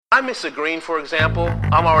I miss a green, for example,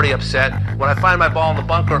 I'm already upset. When I find my ball in the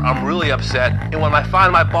bunker, I'm really upset. And when I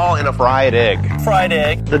find my ball in a fried egg. Fried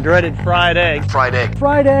egg. The dreaded fried egg. Fried egg.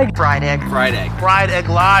 Fried egg. Fried egg. Fried egg. Fried egg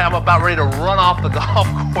lie, I'm about ready to run off the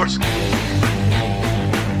golf course.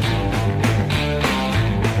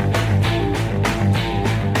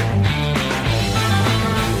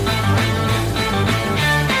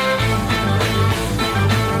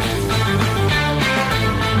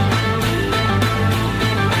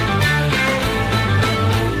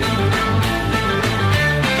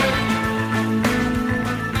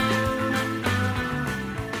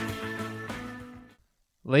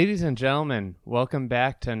 Ladies and gentlemen, welcome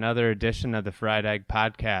back to another edition of the Fried Egg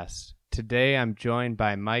Podcast. Today I'm joined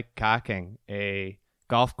by Mike Clayton, a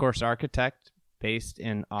golf course architect based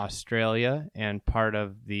in Australia and part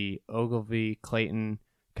of the Ogilvy, Clayton,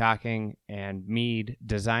 Clayton, and Mead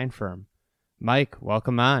design firm. Mike,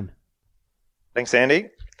 welcome on. Thanks,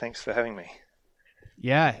 Andy. Thanks for having me.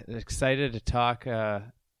 Yeah, excited to talk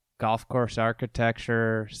golf course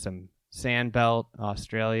architecture, some Sandbelt,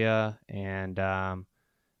 Australia, and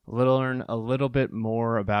learn a little bit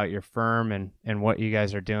more about your firm and what you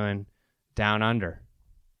guys are doing down under.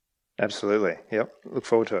 Absolutely. Yep. Look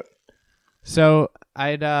forward to it. So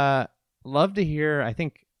I'd love to hear, I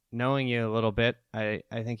think knowing you a little bit, I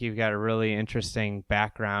think you've got a really interesting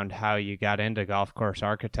background how you got into golf course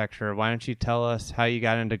architecture. Why don't you tell us how you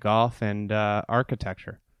got into golf and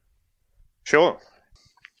architecture? Sure.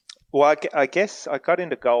 Well, I guess I got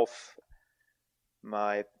into golf,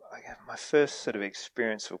 my first sort of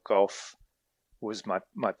experience with golf was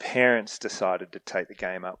my parents decided to take the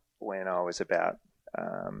game up when I was about,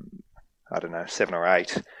 7 or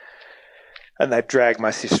 8. And they dragged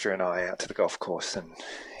my sister and I out to the golf course and,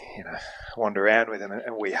 wander around with them,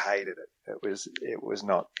 and we hated it. It was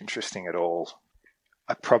not interesting at all.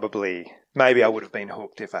 Maybe I would have been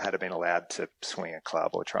hooked if I had been allowed to swing a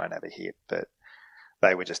club or try and have a hit, but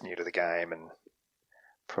they were just new to the game and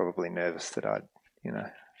probably nervous that I'd,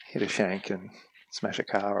 hit a shank and smash a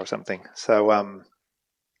car or something. So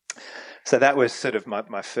that was sort of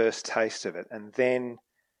my first taste of it. And then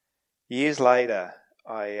years later,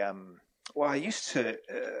 my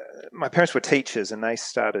parents were teachers, and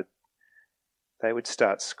they would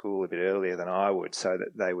start school a bit earlier than I would, so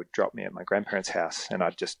that they would drop me at my grandparents' house, and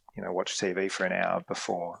I'd just, watch TV for an hour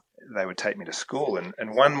before they would take me to school.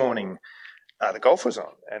 And one morning, the golf was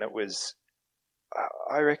on, and it was,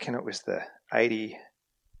 I reckon it was the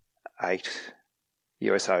 88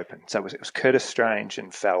 US Open. So it was Curtis Strange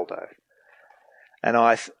and Faldo. And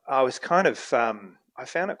I was kind of, I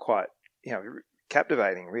found it quite,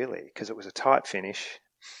 captivating really, because it was a tight finish.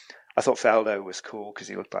 I thought Faldo was cool because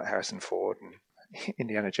he looked like Harrison Ford, and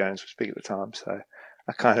Indiana Jones was big at the time. So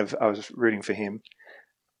I was rooting for him.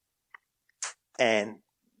 And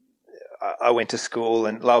I went to school,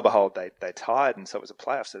 and lo and behold, they tied, and so it was a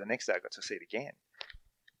playoff. So the next day I got to see it again.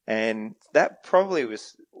 And that probably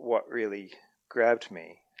was what really grabbed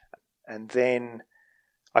me. And then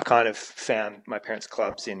I kind of found my parents'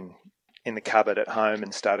 clubs in the cupboard at home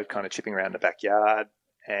and started kind of chipping around the backyard.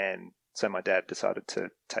 And so my dad decided to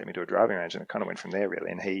take me to a driving range, and it kind of went from there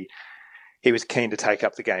really. And he was keen to take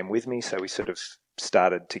up the game with me, so we sort of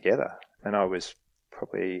started together. And I was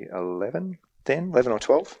probably 11 or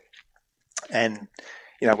 12. And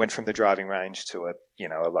went from the driving range to a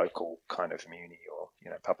local kind of muni or,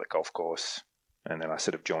 public golf course. And then I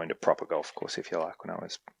sort of joined a proper golf course, if you like, when I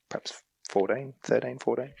was perhaps 13,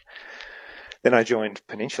 14. Then I joined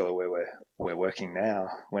Peninsula, where we're working now,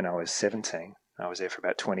 when I was 17. I was there for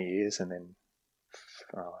about 20 years. And then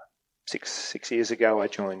 6 years ago, I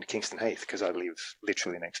joined Kingston Heath, because I live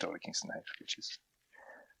literally next door to Kingston Heath, which is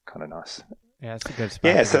kind of nice. Yeah, it's a good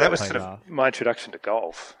spot. Yeah, so that was sort of my introduction to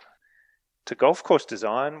golf. To golf course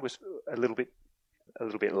design was a little bit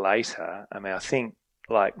later. I mean, I think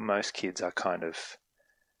like most kids, I kind of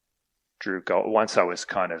drew golf. Once I was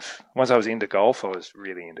into golf, I was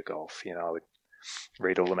really into golf. I would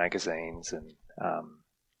read all the magazines and,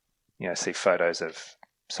 see photos of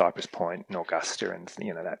Cypress Point and Augusta, and,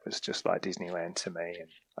 that was just like Disneyland to me. And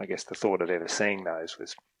I guess the thought of ever seeing those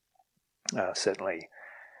was certainly,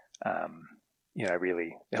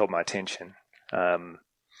 really held my attention.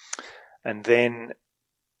 And then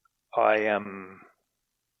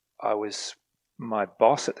my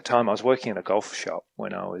boss at the time, I was working in a golf shop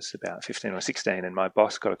when I was about 15 or 16, and my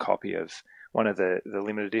boss got a copy of one of the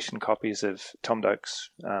limited edition copies of Tom Doak's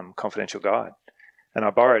Confidential Guide. And I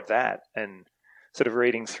borrowed that, and sort of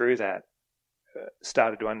reading through that,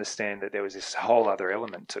 started to understand that there was this whole other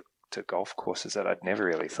element to golf courses that I'd never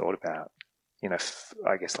really thought about.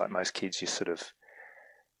 I guess like most kids, you sort of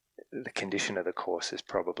the condition of the course is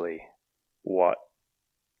probably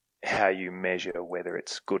how you measure whether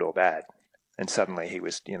it's good or bad. And suddenly he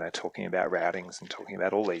was, talking about routings and talking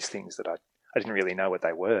about all these things that I didn't really know what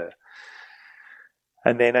they were.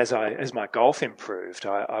 And then as my golf improved,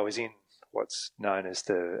 I was in what's known as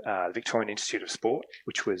the Victorian Institute of Sport,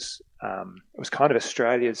 which was it was kind of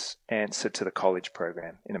Australia's answer to the college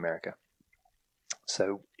program in America.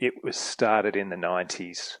 So it was started in the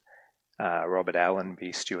 90s. Robert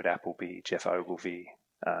Allenby, Stuart Appleby, Geoff Ogilvy,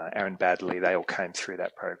 Aaron Baddeley, they all came through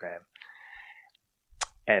that program.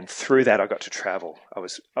 And through that, I got to travel. I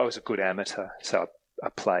was a good amateur, so I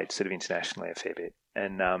played sort of internationally a fair bit.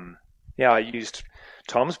 And I used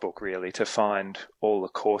Tom's book really to find all the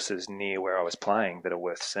courses near where I was playing that are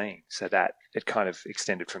worth seeing. So that it kind of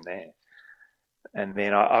extended from there. And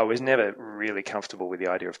then I was never really comfortable with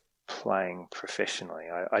the idea of playing professionally.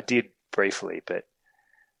 I did briefly, but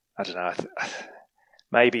I don't know.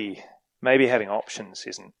 Maybe having options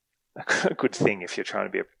isn't a good thing if you're trying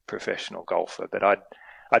to be a professional golfer. But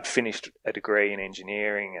I'd finished a degree in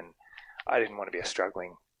engineering, and I didn't want to be a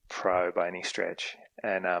struggling pro by any stretch.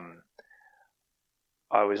 And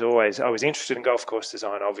I was interested in golf course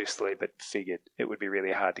design, obviously, but figured it would be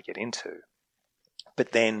really hard to get into.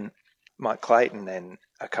 But then Mike Clayton and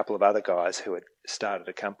a couple of other guys who had started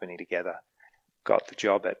a company together got the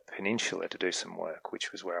job at Peninsula to do some work,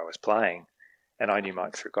 which was where I was playing. And I knew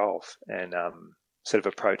Mike through golf, and sort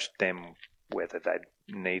of approached them whether they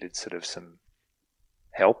needed sort of some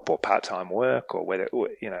help or part-time work, or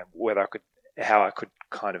how I could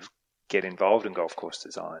kind of get involved in golf course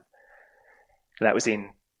design. And that was in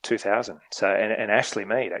 2000. So, and Ashley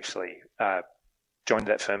Mead actually joined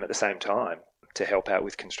that firm at the same time to help out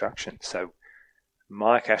with construction. So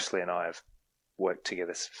Mike, Ashley, and I have worked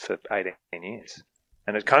together for 18 years.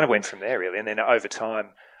 And it kind of went from there, really. And then over time,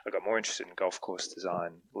 I got more interested in golf course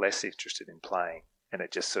design, less interested in playing. And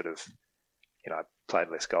it just sort of, I played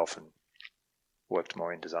less golf and worked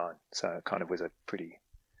more in design. So it kind of was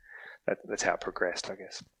that's how it progressed, I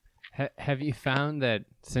guess. Have you found that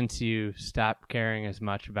since you stopped caring as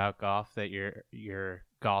much about golf, that your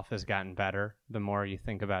golf has gotten better the more you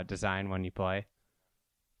think about design when you play?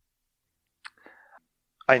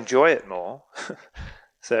 I enjoy it more,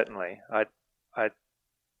 certainly. I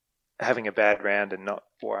having a bad round and not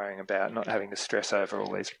worrying about, not having to stress over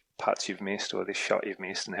all these putts you've missed or this shot you've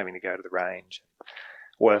missed and having to go to the range and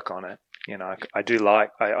work on it. I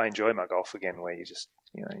enjoy my golf again, where you just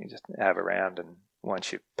have a round, and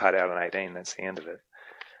once you putt out on 18, that's the end of it.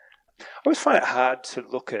 I always find it hard to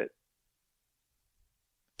look at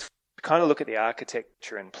the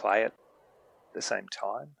architecture and play it at the same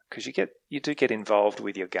time, because you do get involved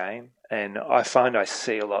with your game, and I find I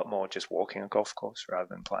see a lot more just walking a golf course rather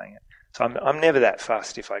than playing it. So I'm never that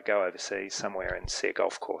fussed if I go overseas somewhere and see a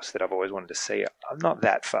golf course that I've always wanted to see. I'm not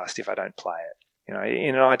that fussed if I don't play it.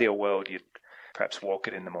 In an ideal world, you'd perhaps walk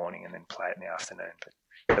it in the morning and then play it in the afternoon, but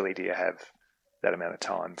rarely do you have that amount of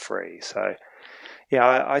time free. So,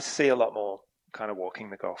 I see a lot more kind of walking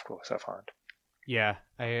the golf course, I find. Yeah,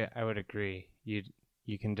 I would agree. You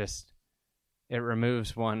can just, it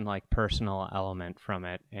removes one like personal element from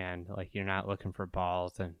it, and like you're not looking for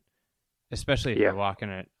balls, and especially if you're walking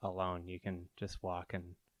it alone, you can just walk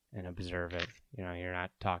and observe it. You're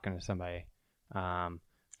not talking to somebody.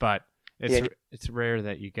 But it's rare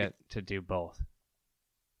that you get to do both.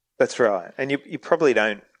 That's right. And you probably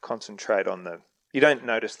don't concentrate on you don't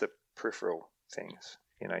notice the peripheral things,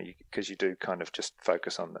 because you do kind of just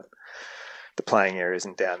focus on the playing areas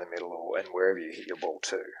and down the middle and wherever you hit your ball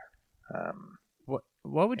to.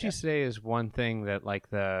 What would you say is one thing that like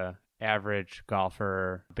the average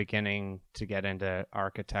golfer beginning to get into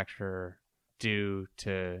architecture do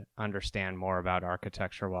to understand more about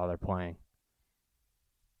architecture while they're playing?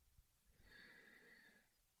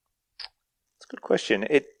 It's a good question.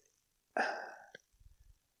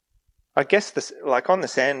 I guess like on the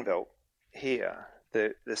sandbelt here,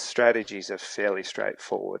 the strategies are fairly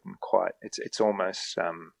straightforward and it's almost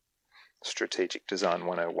strategic design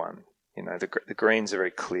 101. The greens are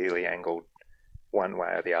very clearly angled one way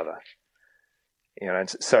or the other. And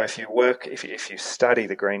so if you study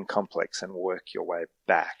the green complex and work your way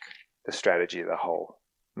back, the strategy of the whole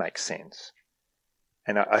makes sense.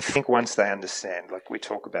 And I think once they understand, like we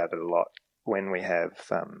talk about it a lot when we have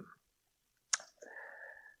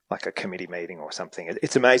like a committee meeting or something,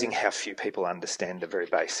 it's amazing how few people understand the very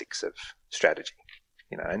basics of strategy,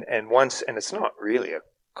 and it's not really a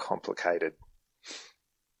complicated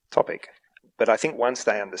topic, but I think once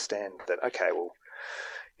they understand that, okay, well,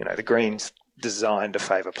 the green's designed to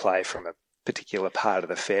favour play from a particular part of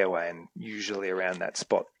the fairway, and usually around that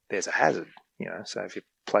spot there's a hazard, So if you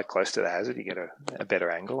play close to the hazard, you get a better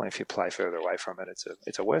angle, and if you play further away from it,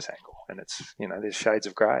 it's a worse angle, and it's there's shades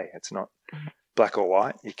of grey. It's not black or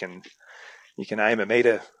white. You can aim a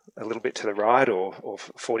metre a little bit to the right or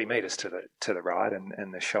 40 metres to the right,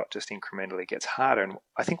 and the shot just incrementally gets harder. And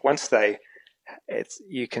I think once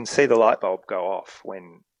you can see the light bulb go off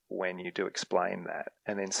when you do explain that,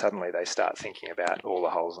 and then suddenly they start thinking about all the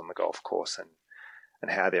holes on the golf course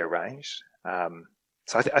and how they're arranged.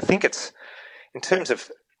 So I think it's, in terms of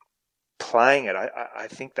playing it, I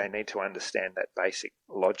think they need to understand that basic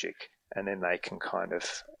logic, and then they can kind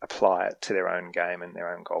of apply it to their own game and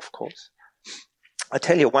their own golf course. I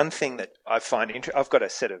tell you one thing that I find interesting. I've got a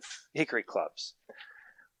set of hickory clubs,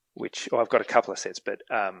 I've got a couple of sets, but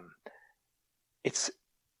it's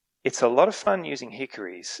a lot of fun using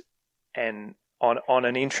hickories and on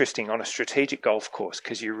a strategic golf course,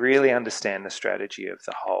 because you really understand the strategy of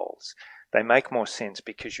the holes. They make more sense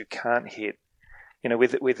because you can't hit,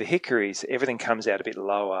 with the hickories, everything comes out a bit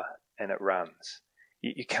lower and it runs.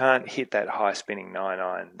 You can't hit that high spinning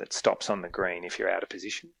 9-iron that stops on the green if you're out of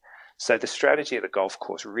position. So the strategy of the golf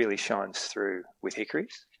course really shines through with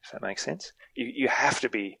hickories, if that makes sense. You have to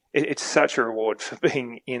be, it's such a reward for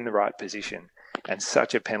being in the right position and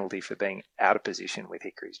such a penalty for being out of position with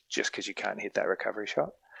hickories just because you can't hit that recovery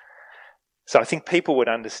shot. So I think people would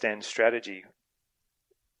understand strategy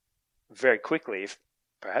very quickly if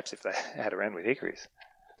they had around with hickories.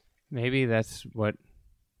 Maybe that's what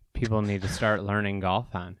people need to start learning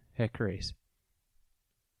golf on, hickories.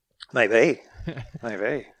 Maybe.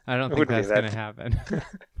 I don't think that's going to happen.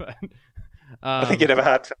 But I think you'd have a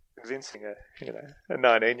hard time convincing a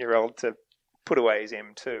 19-year-old to put away his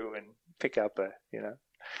M2 and pick up a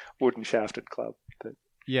wooden shafted club. But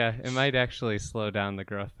yeah, it might actually slow down the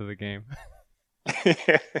growth of the game.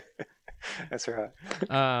 That's right.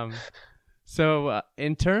 So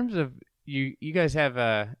in terms of you guys have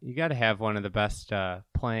you got to have one of the best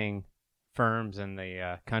playing firms in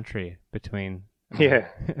the country between. Yeah.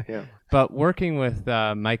 But working with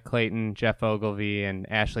Mike Clayton, Geoff Ogilvy, and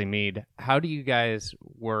Ashley Mead, how do you guys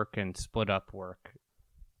work and split up work?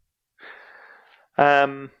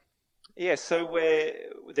 So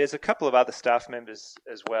there's a couple of other staff members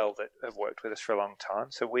as well that have worked with us for a long time.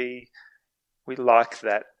 So we like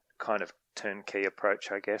that kind of turnkey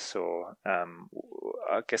approach, I guess, or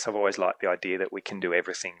I guess I've always liked the idea that we can do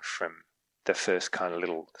everything from the first kind of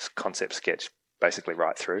little concept sketch basically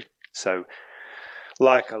right through. So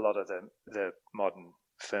like a lot of the modern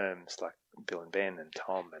firms like Bill and Ben and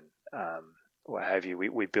Tom and what have you,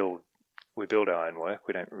 we build our own work.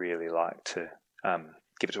 We don't really like to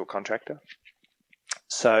give it to a contractor.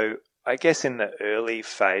 So I guess in the early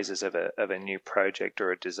phases of a new project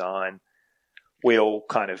or a design, we all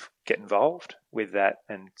kind of get involved with that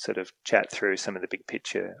and sort of chat through some of the big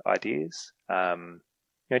picture ideas.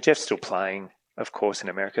 Geoff's still playing, of course, in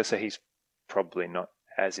America, so he's probably not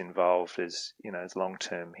as involved as long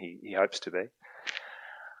term he hopes to be.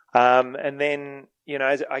 And then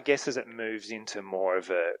I guess as it moves into more of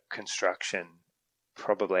a construction,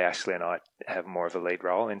 probably Ashley and I have more of a lead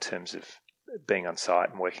role in terms of being on site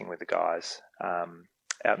and working with the guys out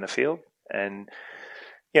in the field. And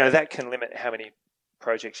that can limit how many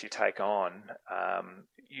projects you take on.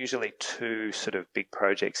 Usually 2 sort of big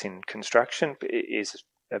projects in construction is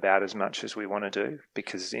about as much as we want to do,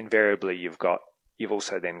 because invariably you've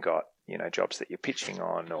also then got jobs that you're pitching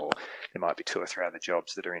on, or there might be 2 or 3 other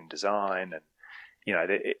jobs that are in design, and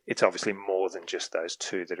it's obviously more than just those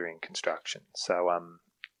 2 that are in construction. So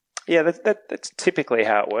that's typically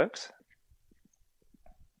how it works.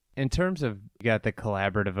 In terms of, you got the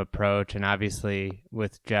collaborative approach, and obviously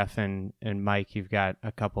with Geoff and Mike, you've got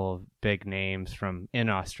a couple of big names from in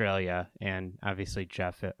Australia, and obviously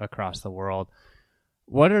Geoff across the world.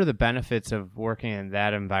 What are the benefits of working in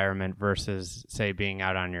that environment versus, say, being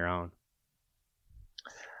out on your own?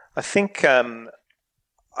 I think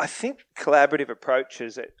collaborative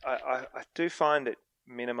approaches, I do find it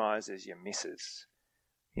minimises your misses.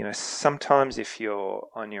 Sometimes if you're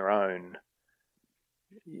on your own,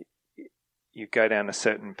 you go down a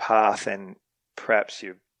certain path and perhaps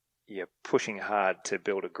you're pushing hard to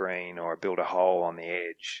build a green or build a hole on the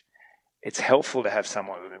edge. It's helpful to have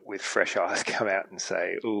someone with fresh eyes come out and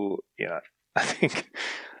say, "Ooh, I think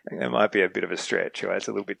there might be a bit of a stretch, or it's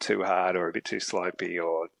a little bit too hard, or a bit too slopey,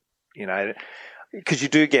 or because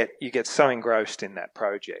you get so engrossed in that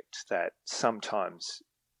project that sometimes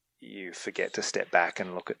you forget to step back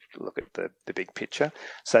and look at the big picture.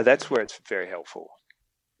 So that's where it's very helpful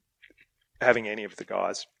having any of the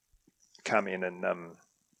guys come in and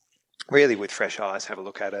really with fresh eyes have a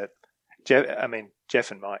look at it.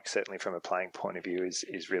 Geoff and Mike, certainly from a playing point of view,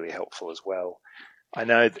 is really helpful as well. I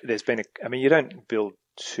know there's been you don't build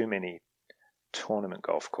too many tournament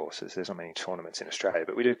golf courses. There's not many tournaments in Australia,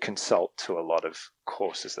 but we do consult to a lot of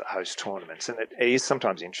courses that host tournaments. And it is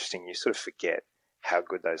sometimes interesting. You sort of forget how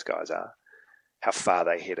good those guys are, how far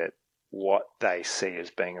they hit it, what they see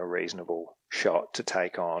as being a reasonable shot to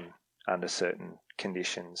take on under certain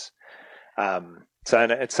conditions. So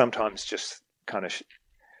it sometimes just kind of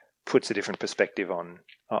puts a different perspective on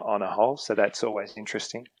a hole. So that's always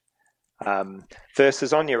interesting.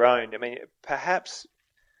 Versus on your own, perhaps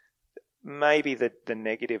maybe the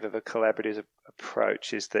negative of a collaborative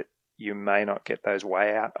approach is that you may not get those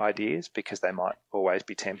way out ideas because they might always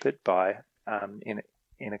be tempered by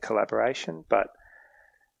in a collaboration. But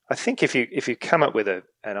I think if you come up with an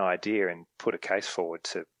idea and put a case forward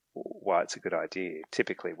to why it's a good idea,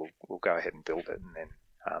 typically we'll go ahead and build it, and then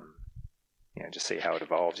just see how it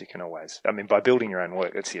evolves. You can always, by building your own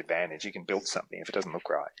work, that's the advantage. You can build something. If it doesn't look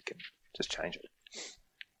right, you can just change it.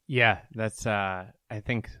 Yeah, that's. I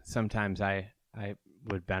think sometimes I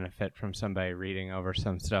would benefit from somebody reading over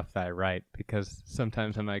some stuff that I write, because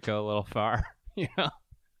sometimes I might go a little far. Yeah.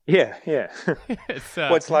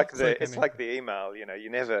 It's like the email.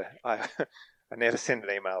 I never send an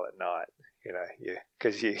email at night.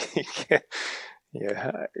 Because you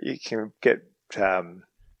can get.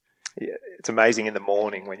 It's amazing in the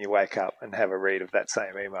morning when you wake up and have a read of that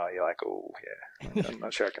same email. You're like, oh, yeah, I'm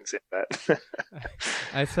not sure I can send that.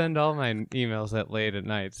 I send all my emails late at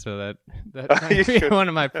night, so that might be one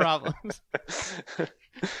of my problems.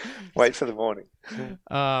 Wait for the morning.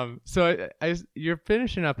 So you're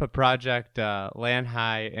finishing up a project, Land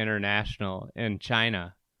High International in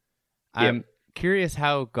China. Yep. I'm curious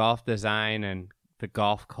how golf design and the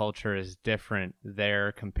golf culture is different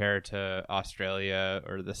there compared to Australia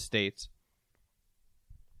or the States.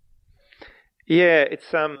 Yeah,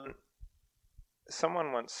 it's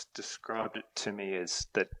someone once described it to me as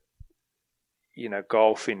that,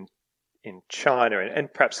 golf in China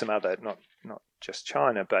and perhaps some other, not just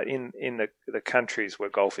China, but in the countries where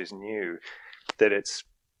golf is new, that it's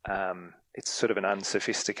sort of an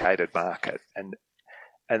unsophisticated market, and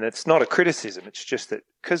it's not a criticism. It's just that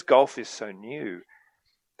because golf is so new,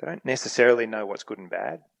 they don't necessarily know what's good and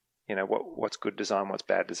bad. What's good design, what's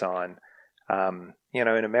bad design. In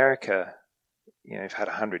America, you've had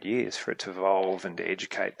 100 years for it to evolve and to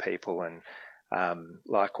educate people, and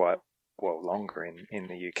likewise, longer in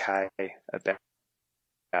the UK, about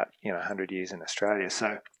 100 years in Australia.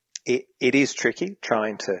 So it is tricky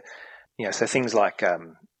trying to, so things like,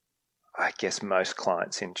 I guess most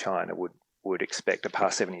clients in China would expect a par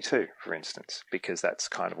 72, for instance, because that's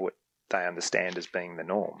kind of what they understand as being the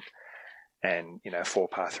norm. And, 4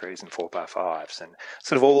 par 3s and 4 par 5s and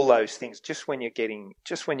sort of all those things, just when you're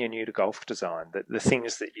new to golf design, the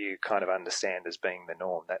things that you kind of understand as being the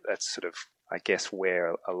norm, that's sort of, I guess,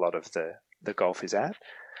 where a lot of the golf is at.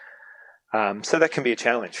 So that can be a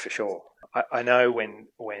challenge for sure. I know when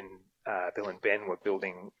Bill and Ben were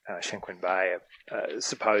building Shenquen Bay,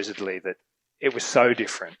 supposedly that it was so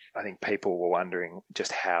different. I think people were wondering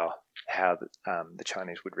just how the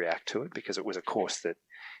Chinese would react to it, because it was a course that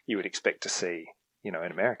you would expect to see, in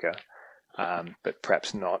America, but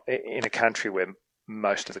perhaps not in a country where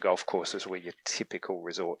most of the golf courses were your typical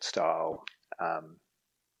resort style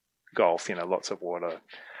golf. Lots of water,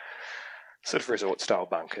 sort of resort style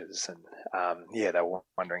bunkers, and they were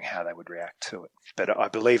wondering how they would react to it. But I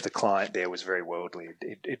believe the client there was very worldly.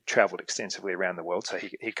 It travelled extensively around the world, so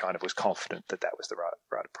he kind of was confident that was the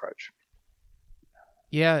right approach.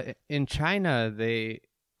 Yeah, in China, they,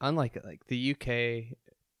 unlike the UK,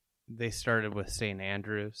 they started with St.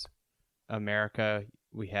 Andrews. America,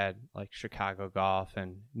 we had Chicago Golf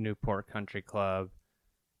and Newport Country Club.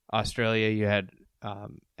 Australia, you had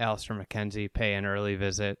Alistair McKenzie pay an early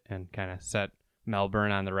visit and kind of set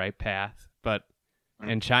Melbourne on the right path. But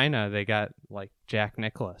in China, they got Jack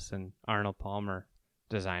Nicklaus and Arnold Palmer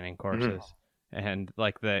designing courses. And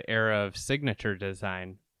the era of signature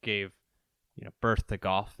design gave birth to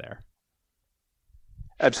golf there.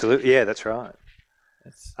 Absolutely, yeah, that's right.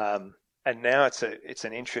 And now it's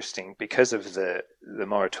an interesting, because of the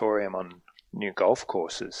moratorium on new golf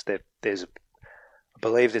courses. I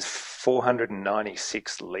believe there's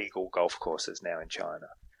 496 legal golf courses now in China.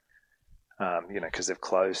 Because they've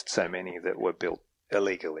closed so many that were built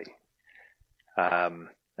illegally, and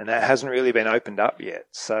that hasn't really been opened up yet.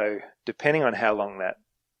 So depending on how long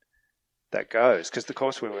that goes, because the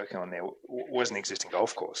course we're working on there was an existing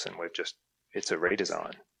golf course, and it's a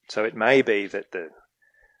redesign. So it may be that the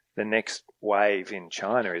next wave in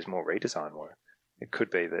China is more redesign work. It could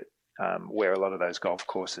be that where a lot of those golf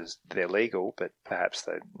courses, they're legal, but perhaps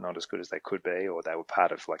they're not as good as they could be, or they were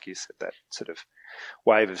part of, like you said, that sort of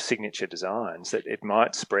wave of signature designs, that it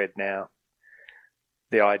might spread now.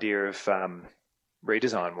 The idea of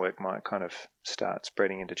redesign work might kind of start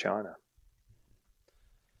spreading into China.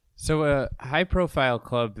 So a high-profile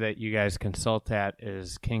club that you guys consult at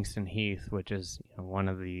is Kingston Heath, which is one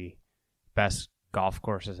of the best golf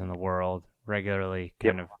courses in the world. Regularly,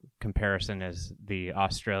 kind of comparison is the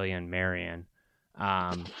Australian Marion.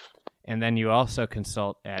 And then you also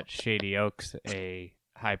consult at Shady Oaks, a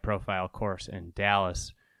high-profile course in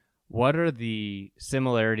Dallas. What are the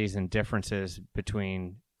similarities and differences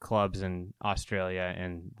between clubs in Australia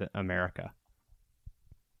and America?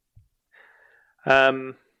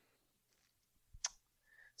 So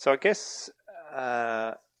I guess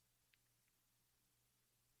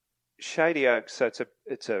Shady Oaks. So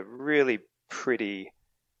it's a really pretty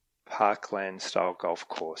parkland style golf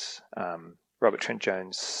course. Robert Trent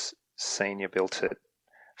Jones Sr. built it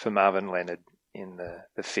for Marvin Leonard in the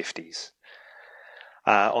 50s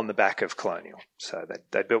on the back of Colonial. So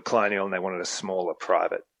they built Colonial and they wanted a smaller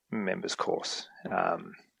private members course.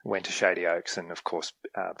 Went to Shady Oaks, and of course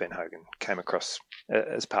Ben Hogan came across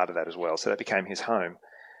as part of that as well. So that became his home.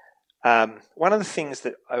 One of the things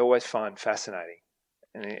that I always find fascinating,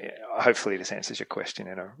 and hopefully this answers your question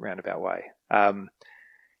in a roundabout way,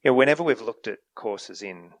 whenever we've looked at courses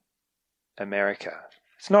in America,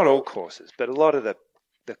 it's not all courses, but a lot of the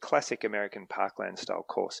classic American parkland style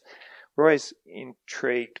course, we're always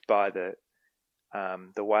intrigued by the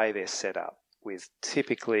way they're set up, with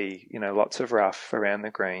typically lots of rough around the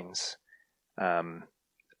greens,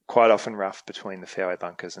 quite often rough between the fairway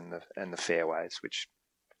bunkers and the fairways, which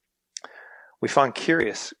we find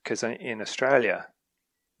curious because in Australia,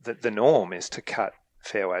 the norm is to cut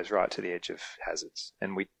fairways right to the edge of hazards,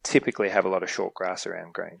 and we typically have a lot of short grass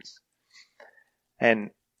around greens.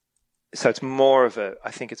 And so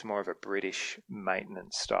I think it's more of a British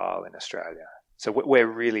maintenance style in Australia. So we're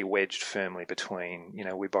really wedged firmly between,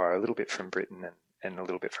 we borrow a little bit from Britain and a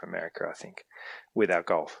little bit from America, I think, with our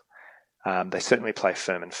golf. They certainly play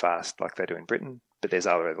firm and fast like they do in Britain, but there's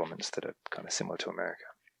other elements that are kind of similar to America.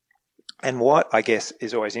 And what I guess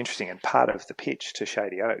is always interesting, and part of the pitch to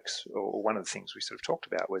Shady Oaks, or one of the things we sort of talked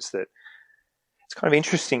about, was that it's kind of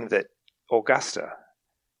interesting that Augusta,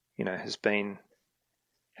 has been.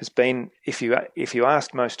 If you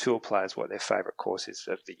asked most tour players what their favourite course is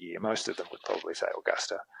of the year, most of them would probably say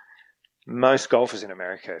Augusta. Most golfers in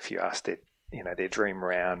America, if you asked their dream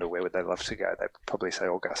round or where would they love to go, they'd probably say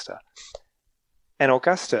Augusta. And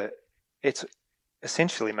Augusta, it's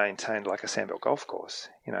essentially maintained like a sandbelt golf course.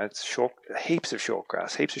 It's short, heaps of short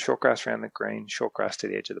grass around the green, short grass to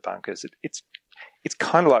the edge of the bunkers. It's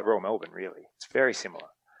kind of like Royal Melbourne, really. It's very similar.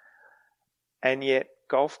 And yet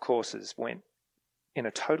golf courses went in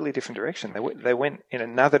a totally different direction. They went in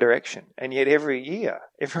another direction. And yet every year,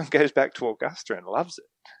 everyone goes back to Augusta and loves it.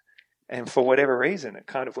 And for whatever reason, it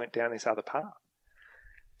kind of went down this other path.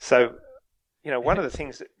 So, one of the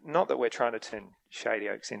things that, not that we're trying to turn Shady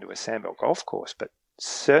Oaks into a sandbelt golf course, but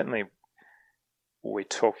certainly we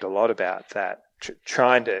talked a lot about that,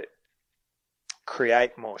 trying to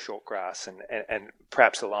create more short grass and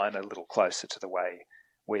perhaps align a little closer to the way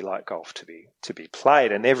we like golf to be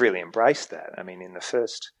played. And they've really embraced that. I mean, in the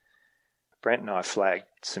first, Brent and I flagged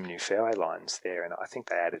some new fairway lines there, and I think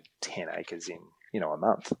they added 10 acres in, a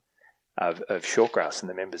month of short grass, and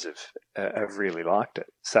the members have really liked it.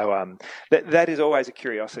 So that is always a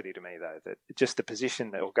curiosity to me, though, that just the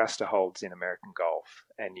position that Augusta holds in American golf,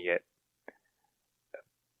 and yet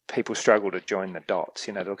people struggle to join the dots.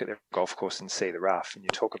 They look at their golf course and see the rough, and you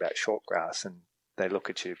talk about short grass, and they look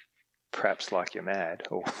at you perhaps like you're mad,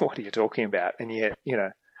 or what are you talking about? And yet,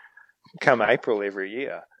 come April every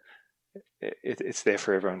year, it's there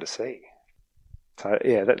for everyone to see. So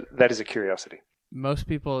yeah, that is a curiosity. Most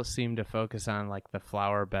people seem to focus on like the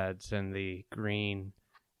flower beds and the green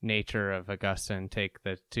nature of Augusta and take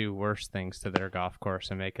the two worst things to their golf course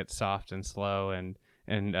and make it soft and slow and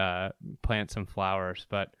plant some flowers.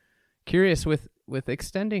 But curious, with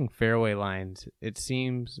extending fairway lines, it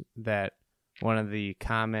seems that one of the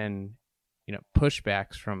common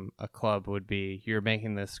pushbacks from a club would be, you're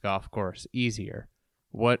making this golf course easier.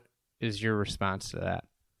 What is your response to that?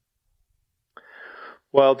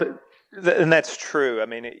 Well, and that's true. I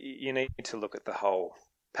mean, you need to look at the whole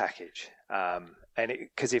package.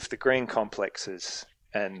 Because if the green complexes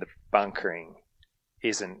and the bunkering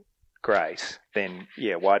isn't great, then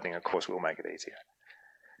widening a course will make it easier.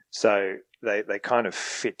 So they kind of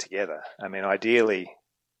fit together. I mean, ideally,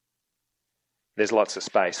 there's lots of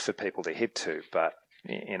space for people to hit to, but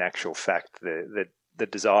in actual fact, the the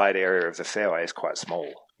desired area of the fairway is quite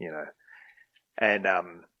small, and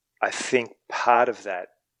I think part of that,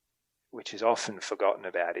 which is often forgotten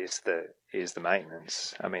about, is the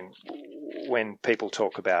maintenance. I mean, when people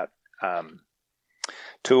talk about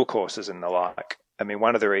tour courses and the like, I mean,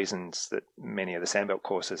 one of the reasons that many of the sandbelt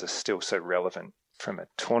courses are still so relevant from a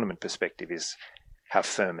tournament perspective is how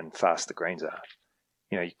firm and fast the greens are.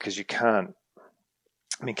 Because you can't.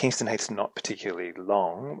 I mean, Kingston Heath's not particularly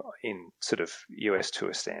long in sort of US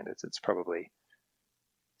Tour standards. It's probably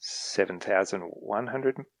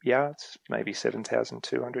 7,100 yards, maybe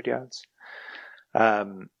 7,200 yards.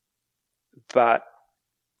 But,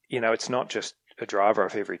 it's not just a driver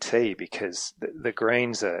off every tee, because the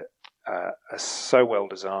greens are so well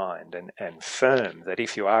designed and firm that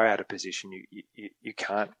if you are out of position, you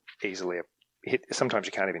can't easily hit. Sometimes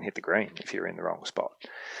you can't even hit the green if you're in the wrong spot.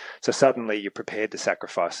 So suddenly you're prepared to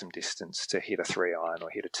sacrifice some distance to hit a 3-iron or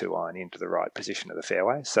hit a 2-iron into the right position of the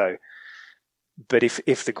fairway. So, but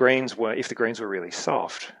if the greens were really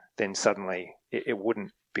soft, then suddenly it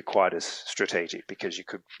wouldn't be quite as strategic, because you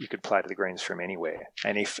could play to the greens from anywhere.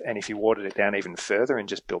 And if you watered it down even further and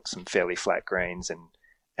just built some fairly flat greens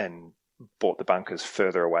and brought the bunkers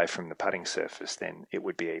further away from the putting surface, then it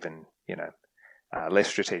would be even less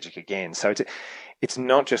strategic again. So it's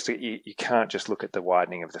not just you can't just look at the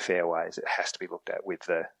widening of the fairways. It has to be looked at with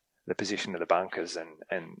the position of the bunkers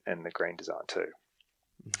and the green design too.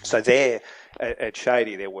 Mm-hmm. So there at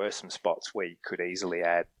Shady, there were some spots where you could easily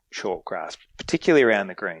add short grass, particularly around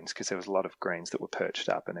the greens, because there was a lot of greens that were perched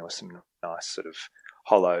up, and there were some nice sort of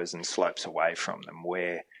hollows and slopes away from them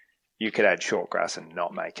where you could add short grass and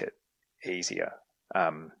not make it easier.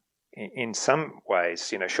 In some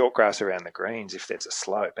ways, short grass around the greens, if there's a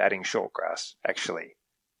slope, adding short grass actually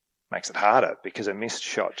makes it harder, because a missed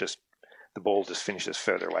shot the ball just finishes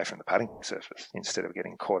further away from the putting surface instead of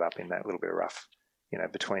getting caught up in that little bit of rough,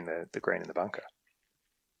 between the green and the bunker.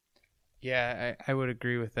 Yeah, I would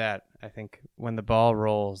agree with that. I think when the ball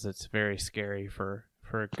rolls, it's very scary for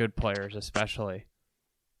good players, especially.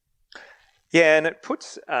 Yeah, and it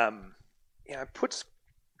puts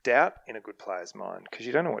doubt in a good player's mind, because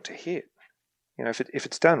you don't know what to hit. If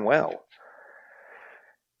it's done well,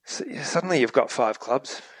 so suddenly you've got 5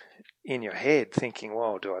 clubs in your head thinking,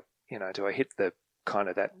 well, do I hit the kind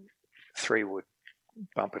of that 3-wood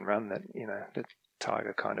bump and run that that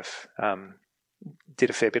Tiger kind of did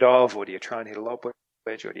a fair bit of, or do you try and hit a lob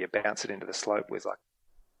wedge, or do you bounce it into the slope with like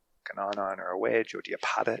an 9-iron or a wedge, or do you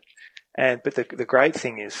putt it? But the great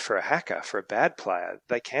thing is, for a hacker, for a bad player,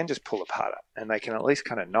 they can just pull a putter, and they can at least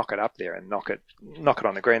kind of knock it up there and knock it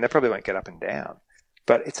on the green. They probably won't get up and down,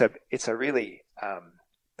 but it's a really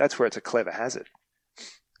that's where it's a clever hazard,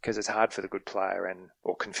 because it's hard for the good player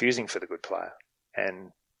or confusing for the good player,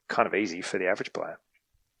 and kind of easy for the average player.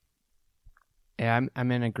 Yeah,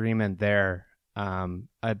 I'm in agreement there.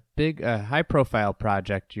 A big, high-profile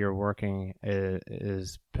project you're working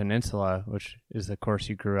is Peninsula, which is the course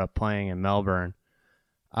you grew up playing in Melbourne.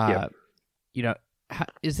 Yep.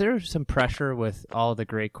 Is there some pressure with all the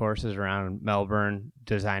great courses around Melbourne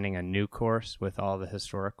designing a new course with all the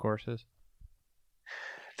historic courses?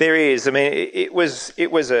 There is. I mean,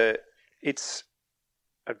 it's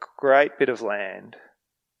a great bit of land,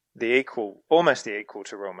 almost the equal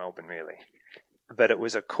to Royal Melbourne, really. But it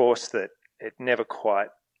was a course that it never quite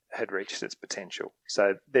had reached its potential.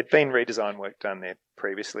 So there'd been redesign work done there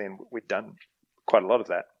previously, and we'd done quite a lot of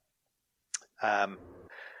that.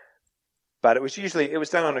 But it was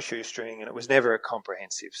done on a shoestring, and it was never a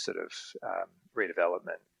comprehensive sort of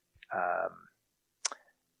redevelopment.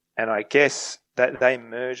 And I guess that they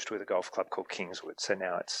merged with a golf club called Kingswood. So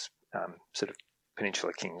now it's sort of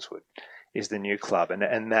Peninsula Kingswood is the new club,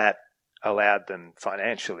 and that allowed them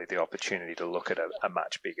financially the opportunity to look at a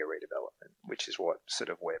much bigger redevelopment, which is what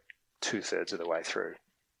sort of we're 2/3 of the way through.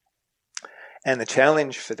 And the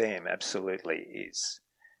challenge for them absolutely is,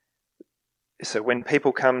 so when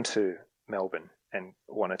people come to Melbourne and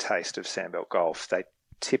want a taste of sandbelt golf, they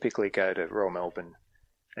typically go to Royal Melbourne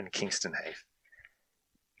and Kingston Heath.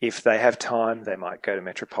 If they have time, they might go to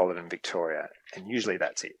Metropolitan Victoria, and usually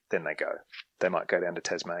that's it. Then they go. They might go down to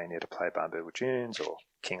Tasmania to play Barnbougle Dunes or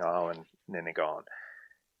King Island, and then they're gone.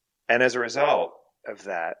 And as a result of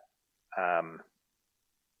that,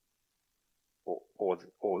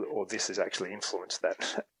 or this has actually influenced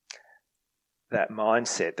that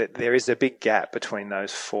mindset, that there is a big gap between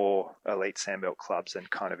those 4 elite sandbelt clubs and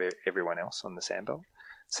kind of everyone else on the sandbelt.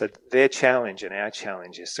 So their challenge and our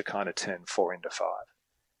challenge is to kind of turn 4 into 5.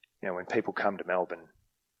 When people come to Melbourne,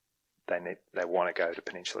 they want to go to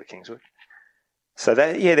Peninsula Kingswood. So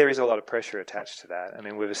there is a lot of pressure attached to that. I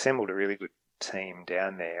mean, we've assembled a really good team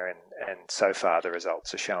down there, and so far the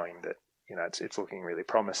results are showing that it's looking really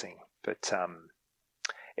promising. But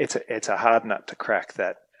it's a hard nut to crack,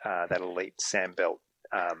 that elite sandbelt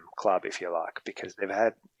club, if you like, because they've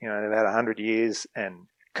had 100 years and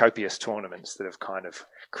copious tournaments that have kind of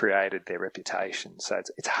created their reputation. So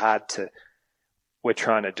it's hard to. We're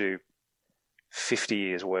trying to do 50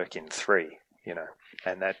 years work in 3,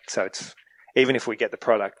 and it's, even if we get the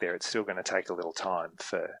product there, it's still going to take a little time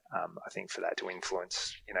for, I think, for that to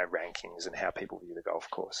influence, rankings and how people view the golf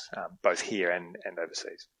course, both here and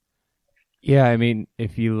overseas. Yeah, I mean,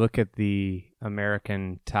 if you look at the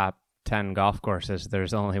American top 10 golf courses,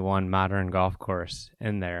 there's only one modern golf course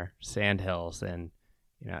in there, Sandhills, and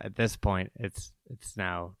at this point, it's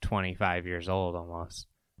now 25 years old almost.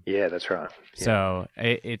 Yeah, that's right. Yeah. So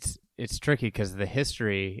it's tricky because the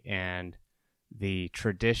history and the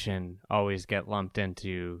tradition always get lumped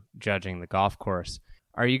into judging the golf course.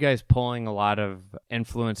 Are you guys pulling a lot of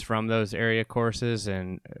influence from those area courses,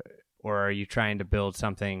 or are you trying to build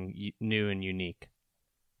something new and unique?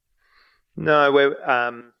 No,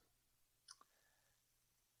 we're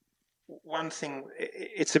one thing.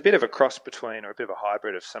 It's a bit of a cross between, or a bit of a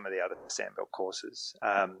hybrid of some of the other sandbelt courses.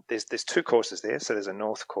 There's 2 courses there, so there's a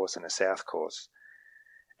north course and a south course,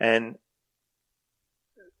 and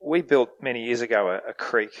we built many years ago a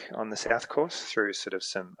creek on the south course through sort of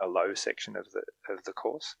a low section of the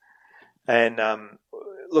course, and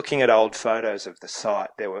looking at old photos of the site,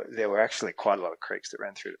 there were actually quite a lot of creeks that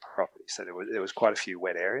ran through the property, so there was quite a few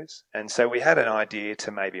wet areas, and so we had an idea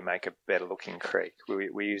to maybe make a better looking creek.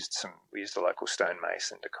 We used a local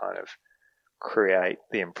stonemason to kind of create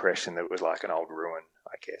the impression that it was like an old ruin,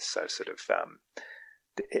 I guess. So sort of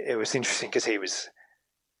it was interesting because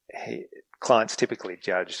clients typically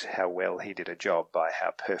judged how well he did a job by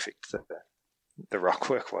how perfect the rock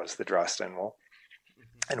work was, the dry stone wall.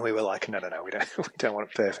 And we were like, no, we don't want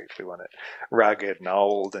it perfect. We want it rugged and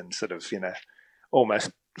old and sort of,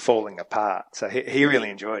 almost falling apart. So he really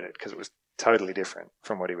enjoyed it because it was totally different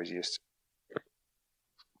from what he was used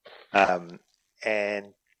to.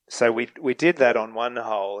 And so we did that on one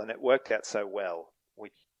hole, and it worked out so well.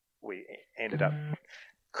 We ended up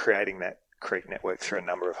creating that creek network through a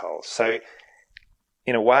number of holes. So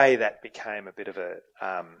in a way, that became a bit of a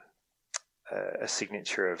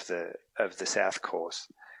signature of the south course,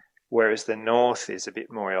 whereas the north is a bit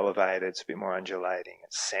more elevated, it's a bit more undulating,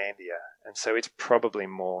 it's sandier, and so it's probably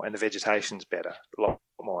more, and the vegetation's better, a lot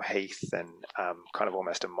more heath and kind of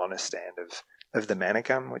almost a monostand of the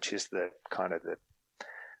manigum, which is the kind of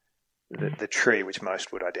the tree which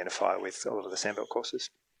most would identify with a lot of the sandbelt courses.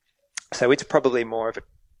 So it's probably more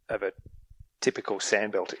of a typical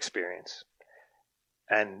sandbelt experience.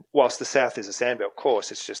 And whilst the south is a sandbelt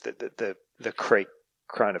course, it's just that the creek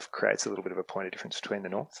kind of creates a little bit of a point of difference between the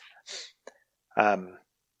north.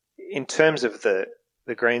 In terms of the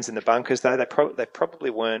greens and the bunkers, though, they probably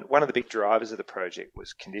weren't. One of the big drivers of the project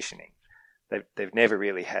was conditioning. They've never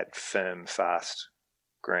really had firm, fast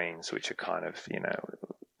greens, which are kind of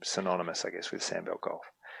synonymous, I guess, with sandbelt golf.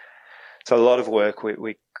 So a lot of work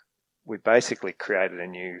we basically created a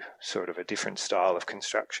new sort of a different style of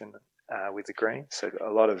construction with the greens. So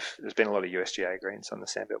there's been a lot of USGA greens on the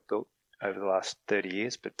sandbelt built over the last 30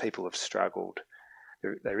 years, but people have struggled.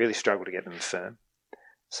 They really struggle to get them firm.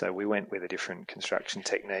 So we went with a different construction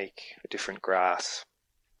technique, a different grass.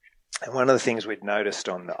 And one of the things we'd noticed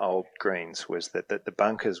on the old greens was that the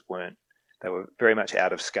bunkers they were very much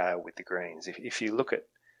out of scale with the greens. If you look at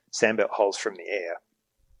sandbelt holes from the air,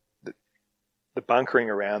 the bunkering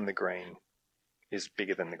around the green is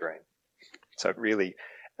bigger than the green. So really,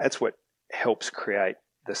 that's what helps create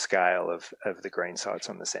the scale of the green sites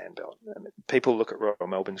on the sandbelt. I mean, people look at Royal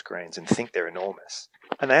Melbourne's greens and think they're enormous,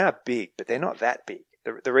 and they are big, but they're not that big.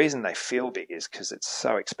 The reason they feel big is because it's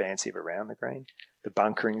so expansive around the green. The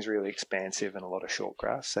bunkering's really expansive and a lot of short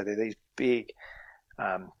grass, so they're these big.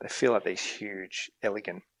 They feel like these huge,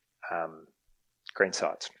 elegant green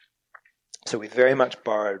sites. So we very much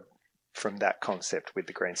borrowed from that concept with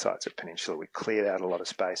the green sites at Peninsula. We cleared out a lot of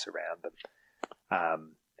space around them.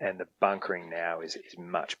 And the bunkering now is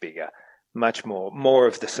much bigger, much more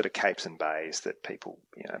of the sort of capes and bays that people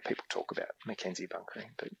talk about, Mackenzie bunkering,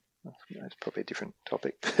 but it's probably a different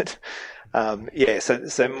topic. But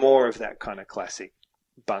so more of that kind of classic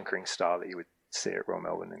bunkering style that you would see at Royal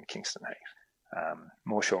Melbourne and Kingston Heath.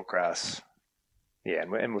 More short grass,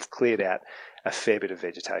 and we've cleared out a fair bit of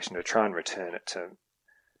vegetation to try and return it to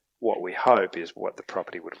what we hope is what the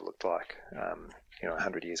property would have looked like,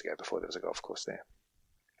 100 years ago before there was a golf course there.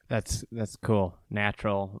 That's cool.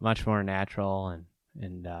 Natural, much more natural,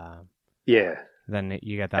 and yeah. Then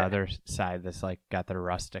you got the other side that's like got the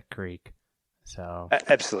rustic creek. So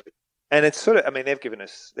Absolutely. And it's sort of, I mean,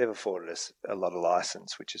 they've afforded us a lot of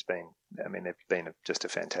license, which has been, I mean, they've been just a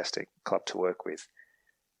fantastic club to work with.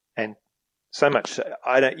 And so much,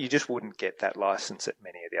 you just wouldn't get that license at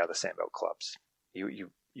many of the other sandbelt clubs.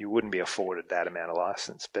 You wouldn't be afforded that amount of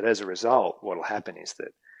license. But as a result, what will happen is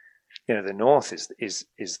that, the North is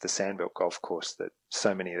the sandbelt golf course that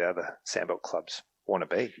so many of the other sandbelt clubs want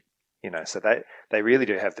to be. So they really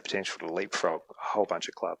do have the potential to leapfrog a whole bunch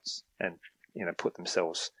of clubs and, put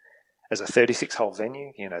themselves as a 36-hole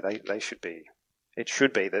venue. They should be. It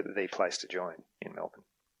should be the place to join in Melbourne.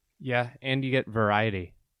 Yeah, and you get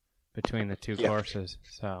variety between the two Yeah. courses.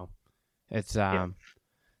 So it's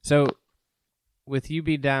so with you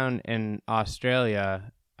be down in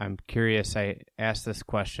Australia, I'm curious, I ask this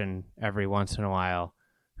question every once in a while.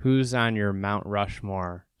 Who's on your Mount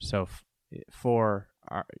Rushmore? So for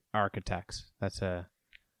architects, that's a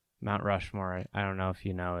Mount Rushmore. I don't know if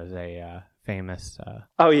you know, is a famous. No,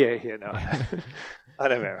 I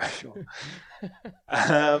don't know. Sure.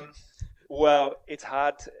 Well, it's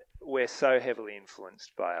hard. We're so heavily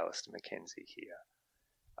influenced by Alistair Mackenzie here,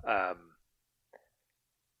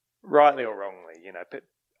 rightly or wrongly, but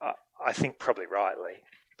I think probably rightly.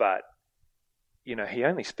 But he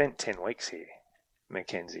only spent 10 weeks here,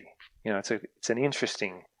 Mackenzie. It's an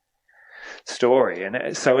interesting story,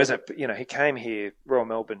 and so he came here. Royal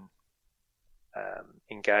Melbourne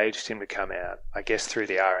engaged him to come out, I guess through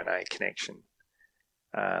the R&A connection,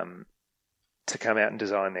 to come out and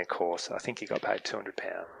design their course. I think he got paid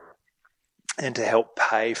 £200, and to help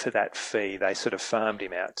pay for that fee, they sort of farmed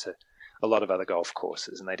him out to a lot of other golf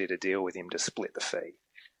courses, and they did a deal with him to split the fee.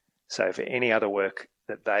 So for any other work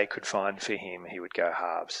that they could find for him, he would go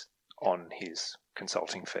halves on his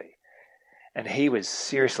consulting fee. And he was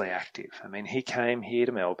seriously active. I mean, he came here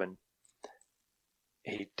to Melbourne.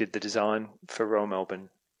 He did the design for Royal Melbourne.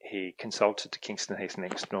 He consulted to Kingston Heath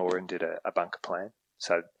next door and did a bunker plan.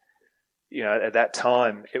 So, at that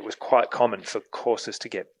time, it was quite common for courses to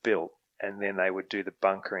get built, and then they would do the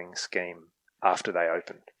bunkering scheme after they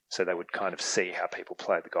opened. So they would kind of see how people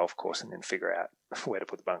played the golf course and then figure out where to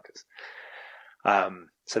put the bunkers.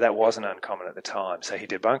 So that wasn't uncommon at the time. So he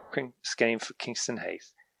did a bunkering scheme for Kingston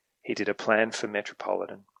Heath. He did a plan for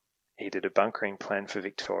Metropolitan. He did a bunkering plan for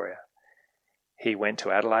Victoria. He went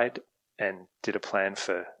to Adelaide and did a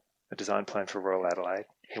design plan for Royal Adelaide.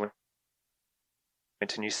 He went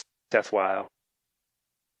to New South Wales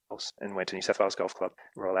and went to New South Wales Golf Club.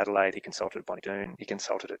 Royal Adelaide, he consulted at Bonnie Doon. He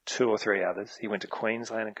consulted at 2 or 3 others. He went to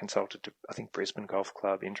Queensland and consulted to, I think, Brisbane Golf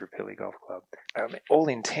Club, Indooroopilly Golf Club, all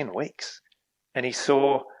in 10 weeks. And he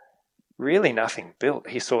saw really nothing built.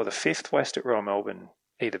 He saw the 5th West at Royal Melbourne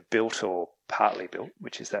either built or partly built,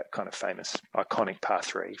 which is that kind of famous, iconic par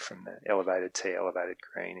 3 from the elevated tee, elevated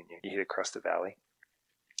green, and you hit across the valley.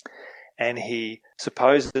 And he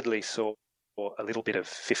supposedly saw a little bit of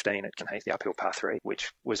 15 at Kingston Heath, the uphill par 3,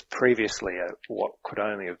 which was previously what could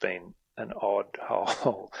only have been an odd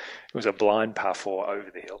hole. It was a blind par 4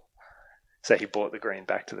 over the hill. So he brought the green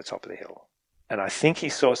back to the top of the hill. And I think he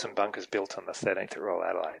saw some bunkers built on the 13th at Royal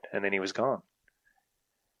Adelaide, and then he was gone.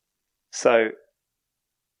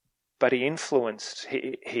 But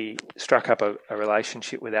he struck up a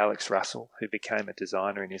relationship with Alex Russell, who became a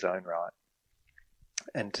designer in his own right,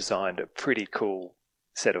 and designed a pretty cool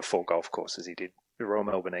set of 4 golf courses. He did the Royal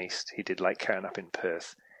Melbourne East, he did Lake Karrinyup in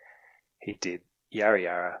Perth, he did Yarra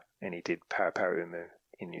Yarra, and he did Paraparaumu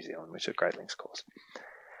in New Zealand, which is a Great Links course.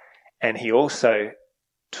 And he also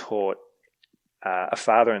taught a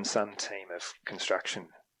father and son team of construction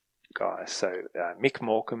guys. So Mick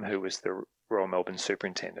Morecambe, who was the Royal Melbourne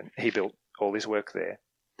superintendent, he built all his work there.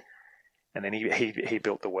 And then he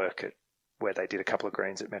built the work at where they did a couple of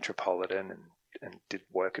greens at Metropolitan and did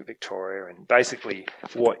work at Victoria. And basically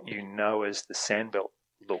what you know as the Sandbelt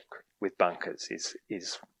look with bunkers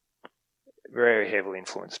is very heavily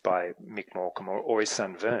influenced by Mick Morecambe or his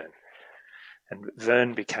son Vern. And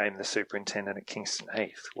Vern became the superintendent at Kingston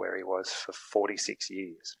Heath, where he was for 46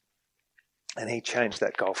 years. And he changed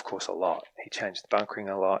that golf course a lot. He changed the bunkering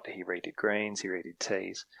a lot. He redid greens. He redid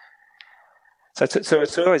tees. So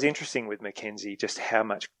it's always interesting with Mackenzie just how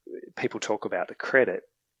much people talk about the credit.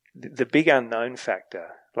 The big unknown factor,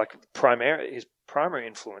 like his primary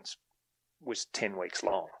influence was 10 weeks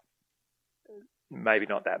long. Maybe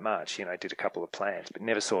not that much. Did a couple of plans, but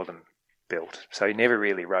never saw them built. So he never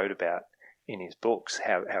really wrote about in his books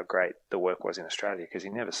how great the work was in Australia because he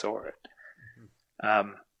never saw it.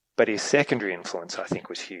 Mm-hmm. But his secondary influence, I think,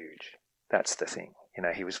 was huge. That's the thing.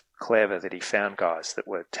 He was clever that he found guys that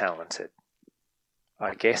were talented,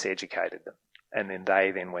 I guess educated them, and then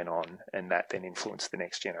they then went on, and that then influenced the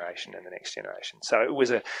next generation and the next generation. So it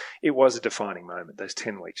was a defining moment. Those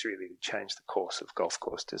 10 weeks really did change the course of golf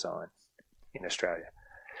course design in Australia.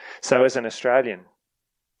 So as an Australian,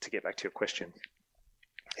 to get back to your question,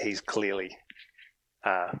 he's clearly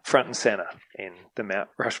front and centre in the Mount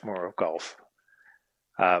Rushmore of golf.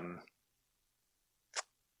 I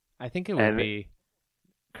think it would be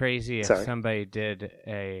crazy if somebody did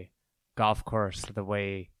a golf course the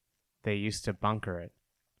way they used to bunker it.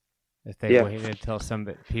 If they waited till some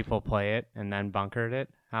people play it and then bunkered it,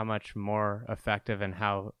 how much more effective and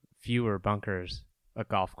how fewer bunkers a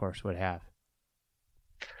golf course would have.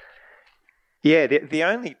 Yeah, the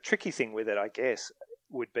only tricky thing with it, I guess,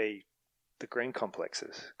 would be the green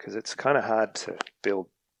complexes, because it's kind of hard to build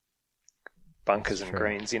bunkers and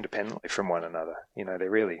greens independently from one another. You know,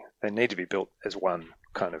 they need to be built as one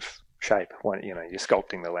kind of shape. You're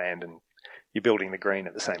sculpting the land and you're building the green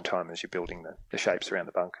at the same time as you're building the shapes around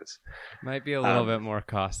the bunkers. Might be a little bit more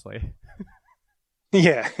costly.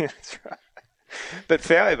 Yeah, that's right. But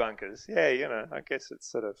fairway bunkers, I guess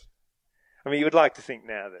it's sort of... I mean, you would like to think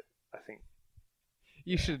now that I think...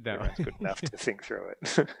 You should know. It's good enough to think through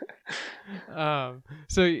it.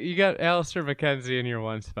 So you got Alistair McKenzie in your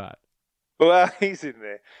one spot. Well, he's in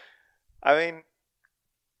there. I mean,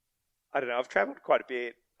 I don't know. I've travelled quite a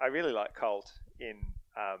bit. I really like Colt in...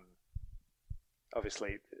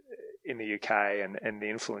 obviously in the UK and the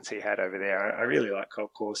influence he had over there. I really like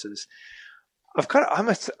golf courses. I'm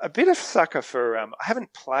a bit of a sucker for, I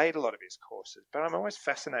haven't played a lot of his courses, but I'm always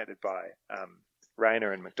fascinated by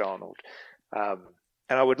Rayner and McDonald.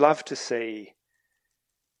 And I would love to see,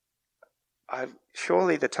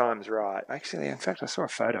 surely the time's right. Actually, in fact, I saw a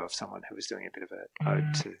photo of someone who was doing a bit of an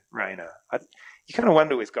ode to Rayner. You kind of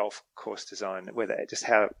wonder with golf course design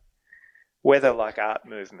whether like art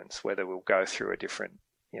movements, whether we'll go through a different,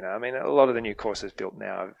 I mean, a lot of the new courses built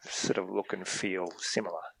now sort of look and feel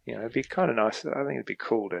similar. It'd be kind of nice. I think it'd be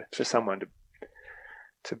cool for someone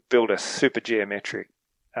to build a super geometric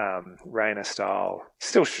Rayner style,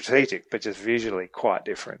 still strategic, but just visually quite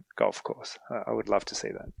different golf course. I would love to see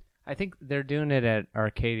that. I think they're doing it at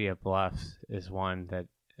Arcadia Bluffs is one that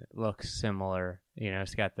looks similar.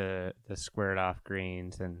 It's got the squared off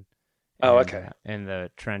greens and the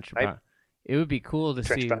trench. It would be cool to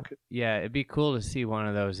see. Bucket. Yeah, it'd be cool to see one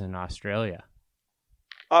of those in Australia.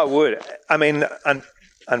 I would. I mean,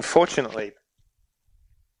 unfortunately,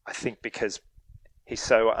 I think because he's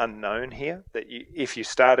so unknown here that if you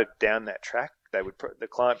started down that track, the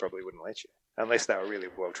client probably wouldn't let you unless they were really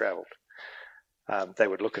well travelled. They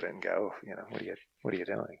would look at it and go, "Oh, what are you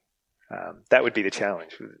doing?" That would be the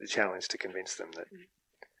challenge. The challenge to convince them that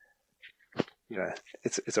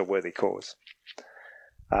it's a worthy cause.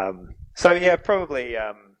 Probably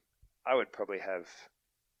I would probably have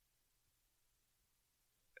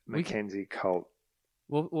Mackenzie, Colt.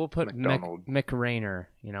 We'll put Mick Rayner.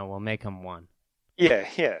 We'll make him one. Yeah,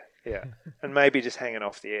 and maybe just hanging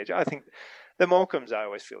off the edge. I think the Morecambes, I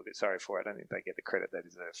always feel a bit sorry for. I don't think they get the credit they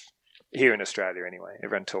deserve here in Australia. Anyway,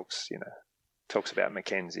 everyone talks about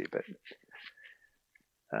Mackenzie, but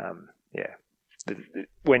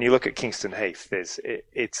when you look at Kingston Heath,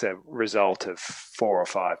 it's a result of 4 or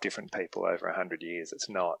 5 different people over 100 years. It's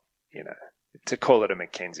not, to call it a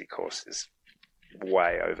Mackenzie course is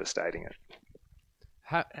way overstating it.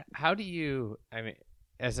 How do you, I mean,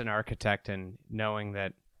 as an architect and knowing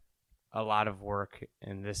that a lot of work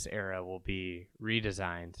in this era will be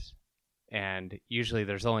redesigns, and usually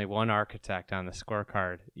there's only one architect on the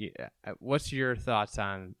scorecard, what's your thoughts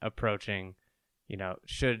on approaching,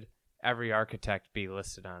 should every architect be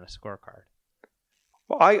listed on a scorecard?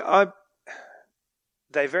 Well,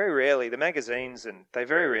 they very rarely, the magazines, and they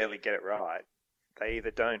very rarely get it right. They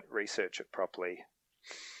either don't research it properly,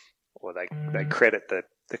 or they credit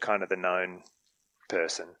the kind of the known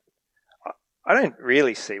person. I don't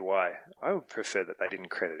really see why. I would prefer that they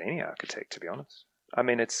didn't credit any architect, to be honest. I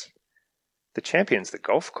mean, it's the champion's the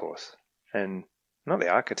golf course, and not the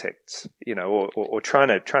architects. Or trying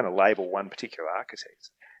to label one particular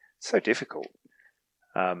architect. It's so difficult.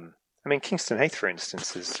 I mean, Kingston Heath, for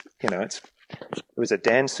instance, is it was a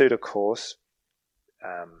Dan Suter course.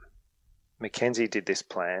 Mackenzie did this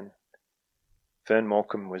plan.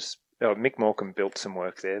 Mick Morecambe built some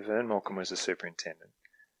work there. Vern Morecambe was the superintendent.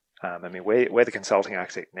 I mean, we're the consulting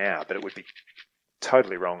architect now, but it would be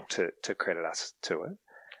totally wrong to credit us to it.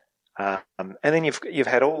 And then you've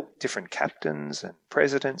had all different captains and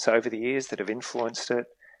presidents over the years that have influenced it.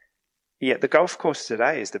 Yet the golf course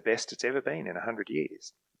today is the best it's ever been in 100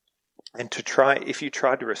 years. And if you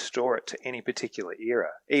tried to restore it to any particular era,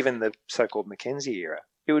 even the so-called Mackenzie era,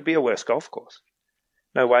 it would be a worse golf course.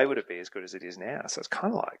 No way would it be as good as it is now. So it's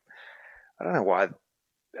kind of like, I don't know why.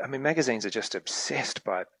 I mean, magazines are just obsessed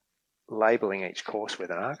by labeling each course with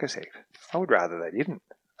an architect. I would rather they didn't.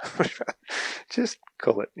 Just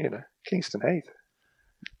call it, Kingston Heath.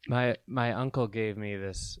 My uncle gave me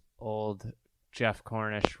this old Jeff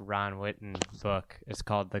Cornish, Ron Whitten book. It's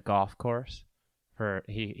called The Golf Course.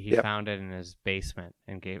 He found it in his basement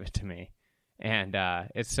and gave it to me. And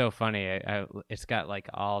it's so funny. It's got like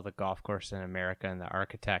all the golf courses in America and the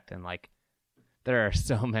architect, and like there are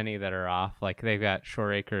so many that are off. Like they've got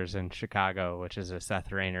Shore Acres in Chicago, which is a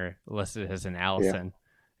Seth Rayner listed as an Allison.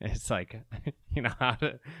 Yeah. It's like, how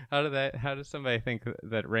does somebody think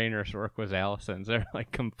that Rayner's work was Allison's? They're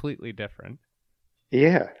like completely different.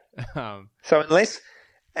 Yeah. So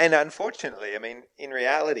unfortunately, I mean, in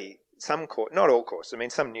reality, not all courses. I mean,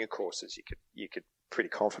 some new courses you could pretty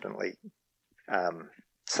confidently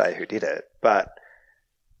say who did it, but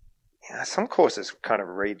some courses kind of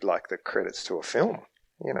read like the credits to a film.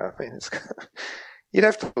 I mean, you'd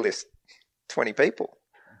have to list 20 people,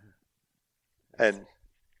 and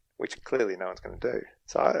which clearly no one's going to do.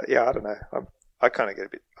 So I don't know. I kind of get a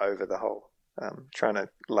bit over the whole trying to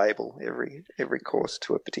label every course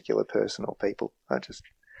to a particular person or people. I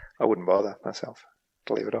wouldn't bother myself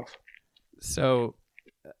to leave it off. So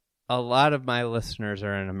a lot of my listeners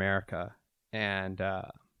are in America, and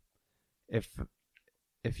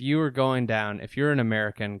if you were going down, if you're an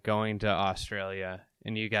American going to Australia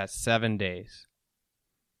and you got 7 days,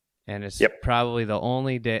 and it's probably the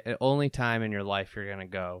only time in your life you're going to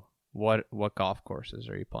go, what golf courses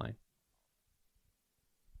are you playing?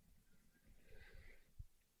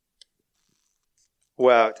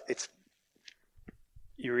 Well,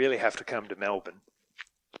 you really have to come to Melbourne,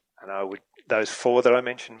 and those 4 that I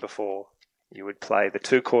mentioned before, you would play the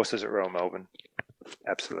 2 courses at Royal Melbourne.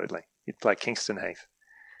 Absolutely. You'd play Kingston Heath.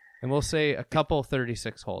 And we'll say a couple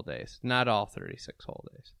 36-hole days, not all 36-hole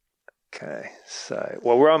days. Okay. So,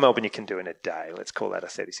 Royal Melbourne you can do in a day. Let's call that a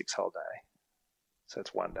 36-hole day. So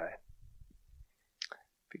it's 1 day.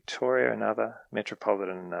 Victoria, another.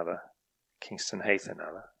 Metropolitan, another. Kingston Heath,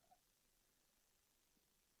 another.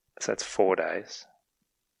 So that's 4 days.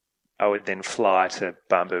 I would then fly to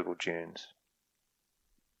Barnbougle Dunes.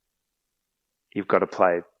 You've got to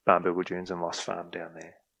play Barnbougle Dunes and Lost Farm down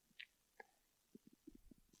there.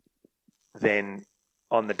 Then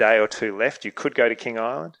on the day or 2 left, you could go to King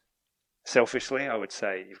Island. Selfishly, I would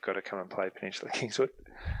say you've got to come and play Peninsula Kingswood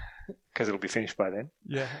because it'll be finished by then.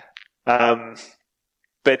 Yeah.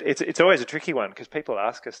 But it's always a tricky one because people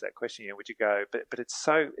ask us that question, would you go? But it's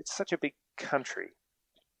such a big country,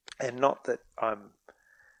 and not that I'm,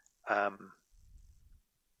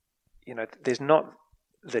 there's not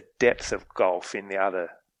the depth of golf in the other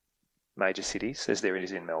major cities as there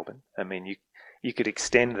is in Melbourne. I mean, you could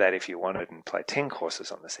extend that if you wanted and play 10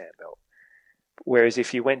 courses on the Sandbelt. Whereas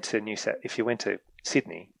if you went to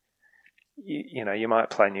Sydney, you might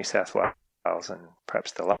play New South Wales and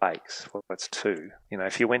perhaps the Lakes. Well, that's 2.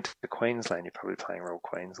 If you went to Queensland, you're probably playing Royal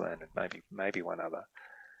Queensland and maybe one other.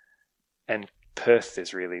 And Perth,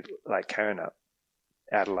 there's really Lake Karrinyup.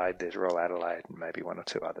 Adelaide, there's Royal Adelaide and maybe 1 or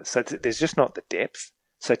 2 others. So there's just not the depth.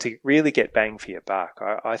 So to really get bang for your buck,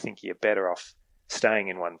 I think you're better off staying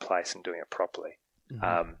in one place and doing it properly,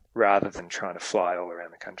 rather than trying to fly all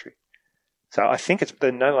around the country. So I think it's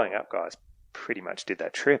the No Laying Up guys pretty much did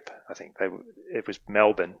that trip. I think it was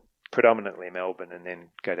Melbourne, predominantly Melbourne, and then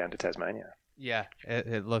go down to Tasmania. Yeah,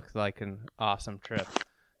 it looked like an awesome trip.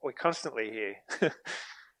 We constantly hear,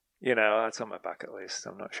 it's on my bucket list.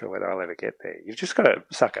 I'm not sure whether I'll ever get there. You've just got to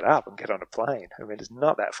suck it up and get on a plane. I mean, it's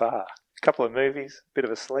not that far. A couple of movies, a bit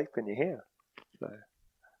of a sleep, and you're here. So.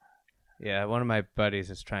 Yeah, one of my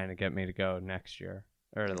buddies is trying to get me to go next year,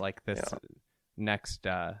 or like this next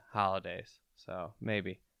holidays. So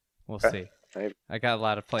maybe we'll see. Maybe. I got a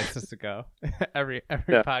lot of places to go. every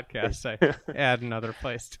podcast, I add another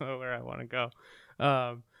place to where I want to go.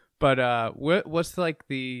 But what's like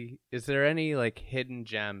is there any like hidden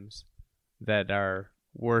gems that are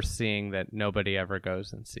worth seeing that nobody ever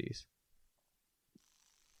goes and sees?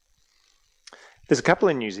 There's a couple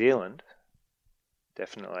in New Zealand,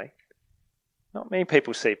 definitely. Not many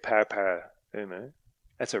people see Parapara Umu.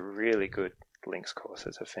 That's a really good links course.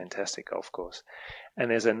 It's a fantastic golf course.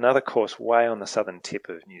 And there's another course way on the southern tip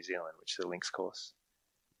of New Zealand, which is a links course.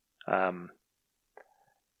 Let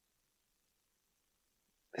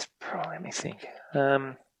me think.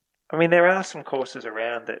 I mean, there are some courses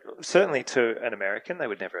around that, certainly to an American, they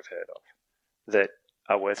would never have heard of, that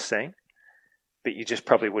are worth seeing, but you just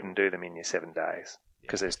probably wouldn't do them in your 7 days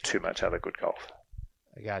because there's too much other good golf.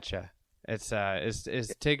 I gotcha. It's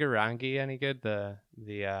is Tiggerangi any good? The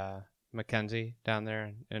Mackenzie down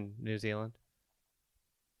there in New Zealand?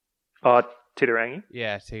 Oh, Titirangi?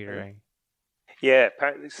 Yeah, Titirangi. Yeah,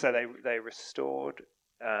 apparently, so they restored.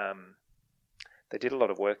 They did a lot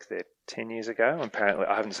of work there 10 years ago. Apparently,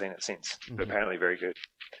 I haven't seen it since, but apparently very good.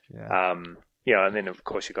 Yeah. And then of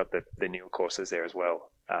course you've got the newer courses there as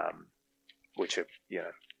well, which are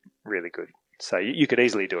really good. So you could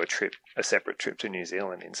easily do a separate trip to New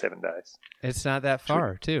Zealand in 7 days. It's not that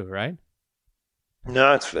far, too, right?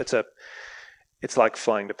 No, it's like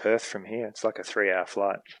flying to Perth from here. It's like a 3-hour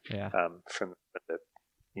flight. Yeah. From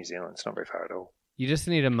New Zealand. It's not very far at all. You just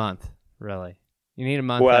need a month, really. You need a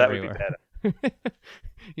month everywhere. That would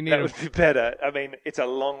be better. Would be better. I mean, it's a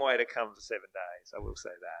long way to come for 7 days. I will say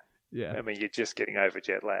that. Yeah. I mean, you're just getting over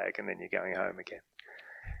jet lag, and then you're going home again.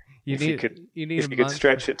 If you could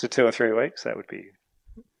stretch it to 2 or 3 weeks, that would be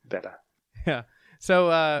better. Yeah.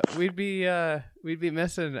 So we'd be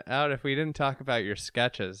missing out if we didn't talk about your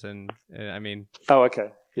sketches, and I mean. Oh,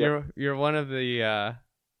 okay. Yeah. You're one of the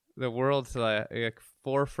world's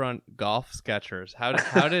forefront golf sketchers. How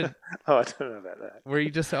did? Oh, I don't know about that. Were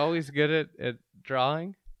you just always good at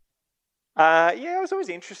drawing? Yeah, I was always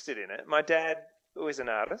interested in it. My dad was an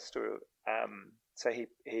artist, so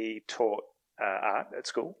he taught art at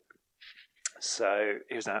school. So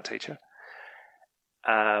he was an art teacher.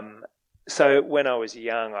 So when I was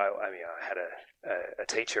young, I had a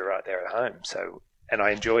teacher right there at home. So, and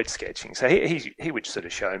I enjoyed sketching. So he would sort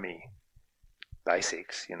of show me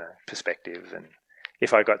basics, perspective, and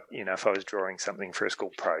if I was drawing something for a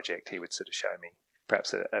school project, he would sort of show me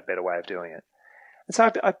perhaps a better way of doing it. And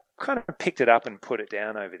so I kind of picked it up and put it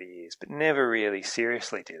down over the years, but never really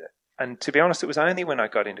seriously did it. And to be honest, it was only when I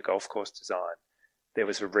got into golf course design there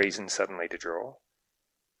was a reason suddenly to draw,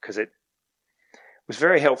 because it was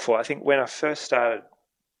very helpful. I think when I first started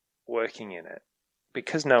working in it,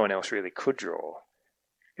 because no one else really could draw,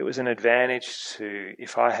 it was an advantage to,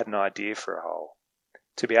 if I had an idea for a hole,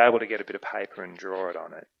 to be able to get a bit of paper and draw it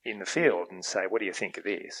on it in the field and say, what do you think of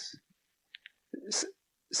this?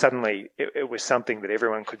 Suddenly, it was something that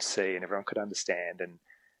everyone could see and everyone could understand, and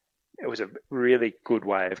it was a really good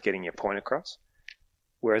way of getting your point across.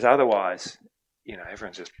 Whereas otherwise,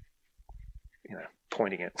 everyone's just,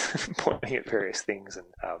 pointing at various things, and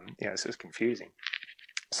so it's confusing.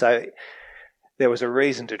 So there was a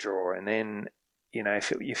reason to draw, and then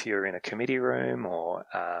if you're in a committee room, or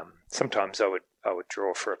sometimes I would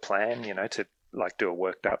draw for a plan, to like do a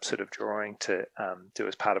worked up sort of drawing to do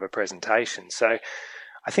as part of a presentation. So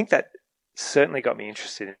I think that certainly got me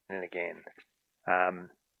interested in it again.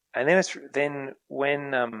 And then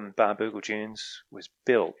when Barnbougle Dunes was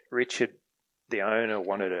built, Richard, the owner,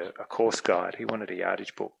 wanted a course guide. He wanted a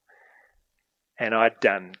yardage book. And I'd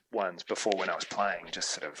done ones before when I was playing, just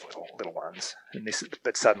sort of little ones.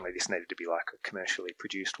 But suddenly this needed to be like a commercially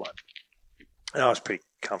produced one. And I was pretty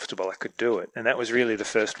comfortable I could do it. And that was really the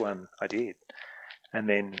first one I did. And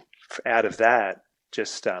then out of that,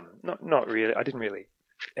 just not really, I didn't really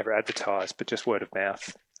ever advertise, but just word of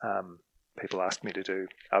mouth. People asked me to do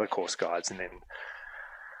other course guides, and then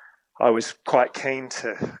I was quite keen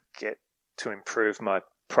to get to improve my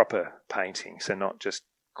proper painting, so not just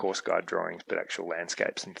course guide drawings, but actual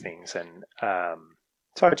landscapes and things. And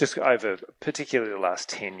so I just, over particularly the last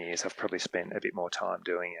 10 years, I've probably spent a bit more time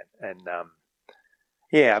doing it. And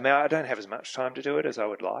I don't have as much time to do it as I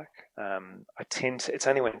would like. It's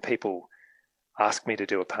only when people ask me to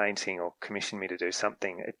do a painting or commission me to do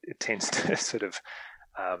something, it tends to sort of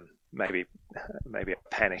maybe I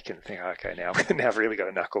panic and think, okay, now I've really got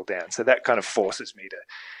to knuckle down. So that kind of forces me to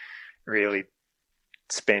really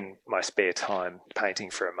spend my spare time painting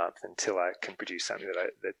for a month until I can produce something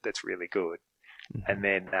that's really good. Mm-hmm. And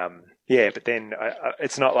then, but then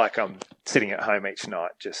it's not like I'm sitting at home each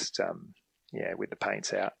night just, with the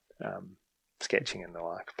paints out, sketching and the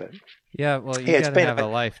like. But yeah, well, you gotta have a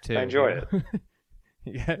life too. I enjoy it.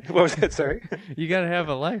 Yeah. What was that? Sorry. You gotta have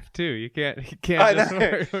a life too. You can't just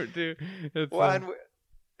work or do.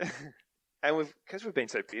 And because we've been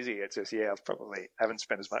so busy, it's just I probably haven't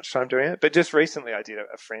spent as much time doing it. But just recently, I did.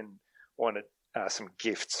 A friend wanted some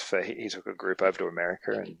gifts for. He took a group over to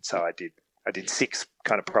America, and so I did 6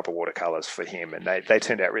 kind of proper watercolors for him, and they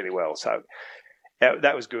turned out really well. So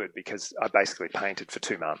that was good because I basically painted for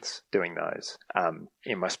 2 months doing those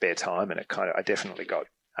in my spare time, and I definitely got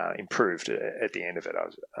improved at the end of it.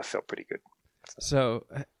 I felt pretty good. So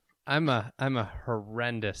I'm a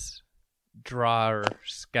horrendous drawer,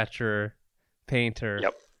 sketcher, painter.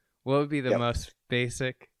 Yep. What would be the most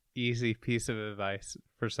basic, easy piece of advice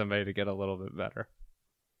for somebody to get a little bit better?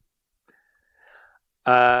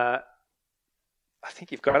 I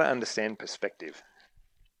think you've got to understand perspective.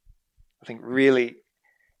 I think really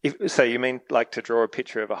So you mean like to draw a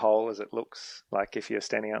picture of a hole as it looks like if you're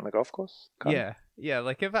standing out on the golf course? Yeah.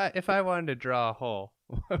 Like if I wanted to draw a hole,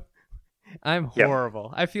 I'm Yep.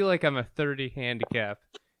 horrible. I feel like I'm a 30 handicap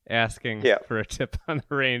asking for a tip on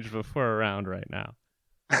the range before a round right now.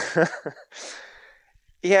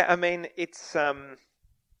 Yeah, I mean it's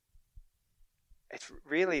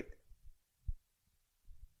really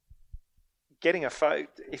getting a photo.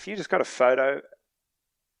 If you just got a photo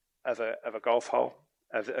of a golf hole,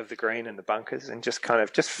 of the green and the bunkers, and just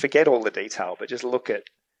forget all the detail, but just look at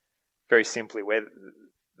very simply where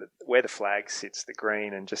the flag sits, the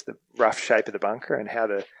green, and just the rough shape of the bunker and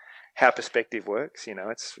how perspective works.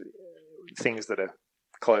 It's things that are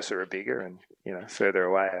closer are bigger, and further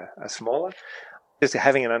away are smaller. Just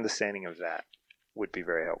having an understanding of that would be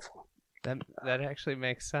very helpful. That actually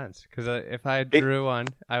makes sense, because if I drew one,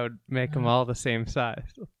 I would make them all the same size.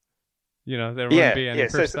 There wouldn't be any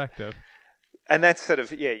perspective. And that's sort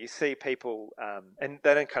of, you see people, and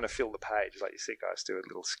they don't kind of fill the page. Like you see guys do a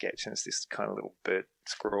little sketch and it's this kind of little bird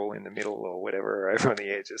scrawl in the middle or whatever, or over on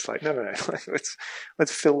the edge. It's like, no.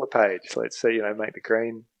 let's fill the page. Let's make the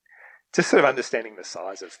green, just sort of understanding the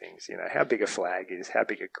size of things, how big a flag is, how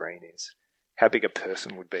big a green is, how big a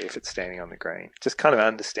person would be if it's standing on the green. Just kind of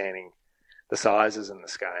understanding the sizes and the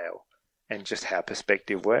scale and just how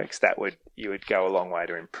perspective works. You would go a long way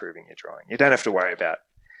to improving your drawing. You don't have to worry about,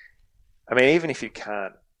 even if you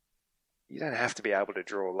can't, you don't have to be able to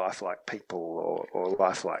draw lifelike people or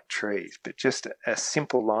lifelike trees, but just a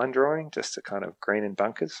simple line drawing, just a kind of green and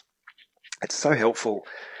bunkers. It's so helpful.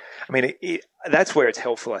 That's where it's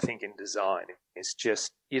helpful, I think, in design. It's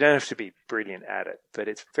just, you don't have to be brilliant at it, but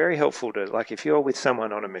it's very helpful to, like, if you're with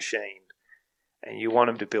someone on a machine and you want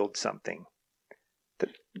them to build something, that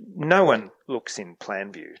no one looks in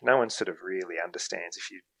plan view. No one sort of really understands if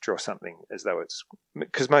you draw something as though it's,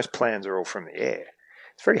 because most plans are all from the air.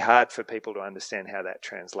 It's very hard for people to understand how that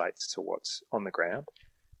translates to what's on the ground.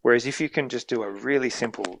 Whereas if you can just do a really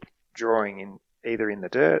simple drawing either in the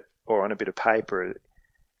dirt or on a bit of paper,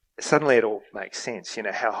 suddenly it all makes sense.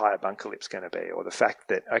 How high a bunker lip's going to be, or the fact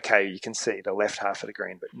that, okay, you can see the left half of the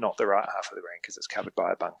green, but not the right half of the green because it's covered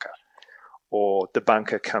by a bunker. Or the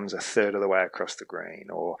bunker comes a third of the way across the green,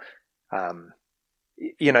 or,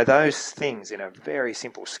 those things in a very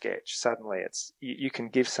simple sketch. Suddenly you can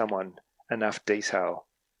give someone enough detail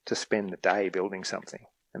to spend the day building something.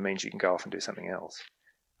 It means you can go off and do something else.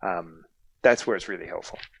 That's where it's really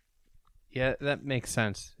helpful. Yeah, that makes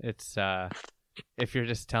sense. It's, if you're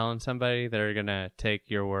just telling somebody, they're going to take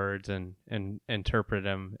your words and interpret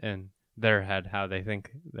them in their head how they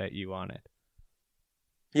think that you want it.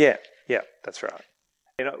 Yeah, that's right.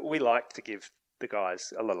 We like to give the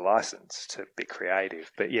guys a lot of license to be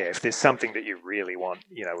creative, but if there's something that you really want,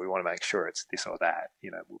 we want to make sure it's this or that.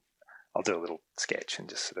 I'll do a little sketch and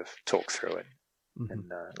just sort of talk through it and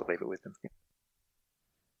leave it with them.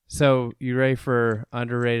 So, you ready for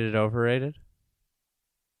underrated, overrated?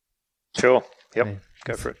 Sure. Yep. Hey,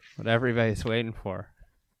 go for it. What everybody's waiting for.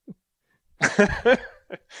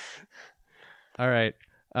 All right.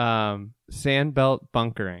 Sandbelt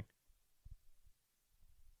bunkering.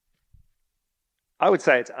 I would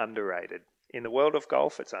say it's underrated. In the world of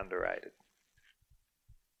golf, it's underrated.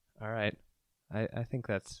 All right. I think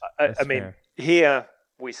that's I mean, fair. Here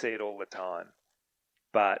we see it all the time,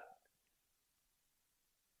 but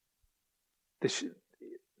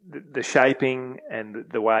the shaping and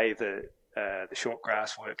the way the short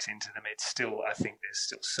grass works into them, it's still, I think there's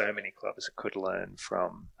still so many clubs that could learn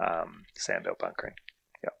from sandbelt bunkering.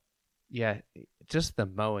 Yeah, just the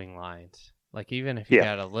mowing lines. Like, even if you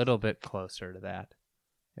got a little bit closer to that,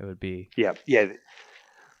 it would be... Yeah,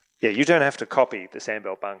 you don't have to copy the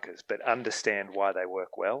sandbelt bunkers, but understand why they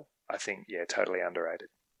work well. I think, totally underrated.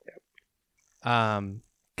 Yeah.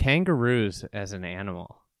 Kangaroos as an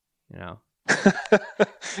animal,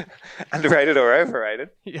 Underrated or overrated?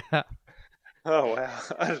 Yeah. Oh, wow.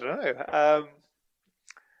 I don't know.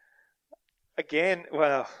 Again,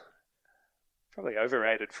 well... Probably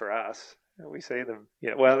overrated for us. We see them.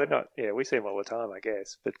 Yeah, well, they're not. Yeah, we see them all the time, I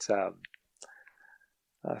guess. But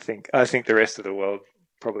I think the rest of the world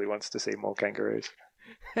probably wants to see more kangaroos.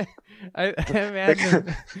 I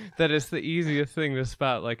imagine that it's the easiest thing to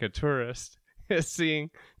spot, like a tourist, is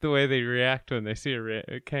seeing the way they react when they see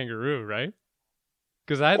a kangaroo, right?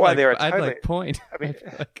 Because I'd point. I mean,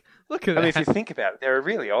 like, look at that. If you think about it, they're a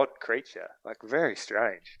really odd creature, like very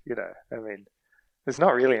strange. I mean, there's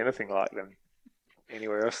not really anything like them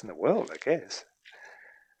anywhere else in the world, I guess.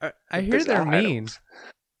 I hear they're mean.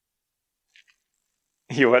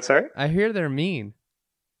 You what, sorry? I hear they're mean.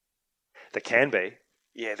 They can be.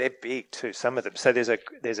 Yeah, they're big too. Some of them. So there's a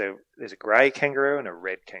grey kangaroo and a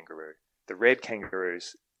red kangaroo. The red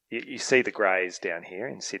kangaroos, you see the greys down here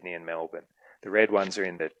in Sydney and Melbourne. The red ones are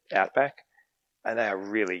in the outback, and they are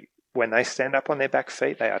really, when they stand up on their back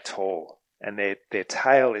feet, they are tall, and their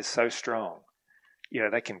tail is so strong.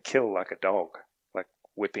 They can kill like a dog, like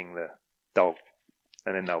whipping the dog,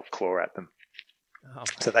 and then they'll claw at them. Oh,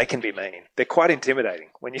 so they can be mean. They're quite intimidating.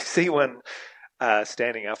 When you see one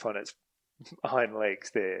standing up on its hind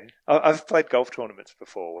legs there. I've played golf tournaments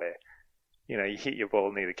before where, you hit your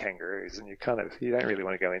ball near the kangaroos and you don't really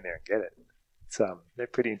want to go in there and get it. They're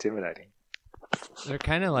pretty intimidating. They're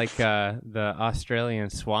kind of like the Australian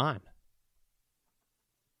swan.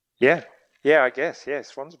 Yeah, I guess. Yeah,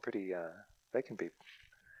 swans are pretty, they can be.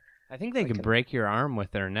 I think they can break your arm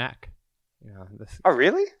with their neck. Oh,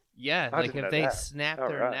 really? Yeah, like if they snap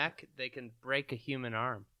their neck, they can break a human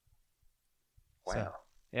arm. Wow. So,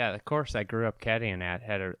 yeah, the course I grew up caddying at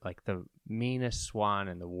had the meanest swan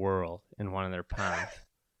in the world in one of their ponds.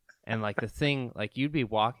 And the thing, you'd be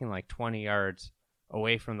walking 20 yards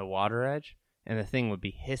away from the water edge, and the thing would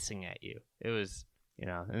be hissing at you. It was,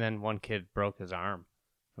 and then one kid broke his arm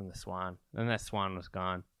from the swan. Then that swan was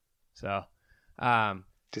gone. So,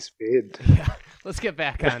 disappeared. Yeah, let's get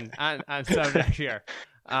back on subject here.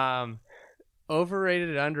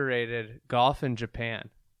 Overrated, underrated golf in Japan.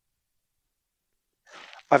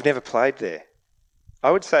 I've never played there.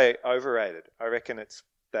 I would say overrated. I reckon it's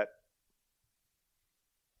that.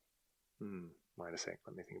 Wait a sec.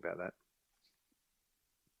 Let me think about that.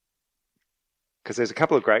 Because there's a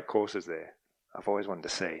couple of great courses there I've always wanted to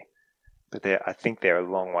see. But I think they're a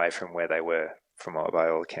long way from where they were by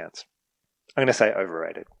all accounts. I'm going to say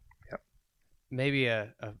overrated. Yep. Maybe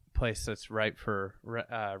a place that's ripe for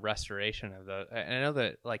restoration of those. I know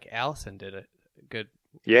that Allison did a good.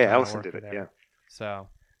 Yeah, Allison did it. There. Yeah. So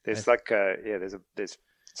there's there's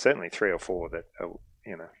certainly 3 or 4 that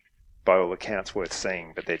are, by all accounts worth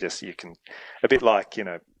seeing, but they're just, a bit like,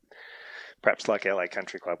 perhaps like LA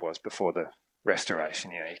Country Club was before the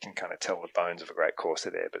restoration. You can kind of tell the bones of a great course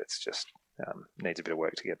are there, but it's just needs a bit of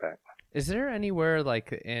work to get back. Is there anywhere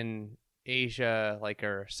in Asia,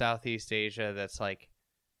 or Southeast Asia, that's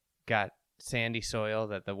got sandy soil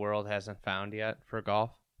that the world hasn't found yet for golf?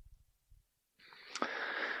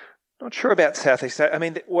 Not sure about Southeast Asia. I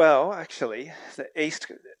mean, actually,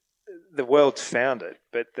 the world's found it,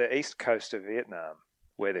 but the east coast of Vietnam,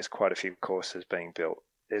 where there's quite a few courses being built,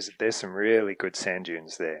 there's some really good sand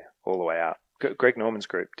dunes there all the way out. Greg Norman's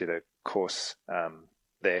group did a course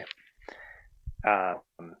there.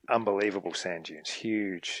 Unbelievable sand dunes,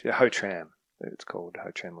 huge. Ho Tram, it's called Ho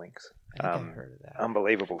Tram Links. I think I've heard of that.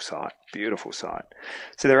 Unbelievable site, beautiful site.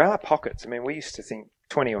 So there are pockets. I mean, we used to think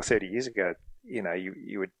 20 or 30 years ago,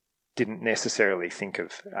 you didn't necessarily think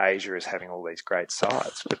of Asia as having all these great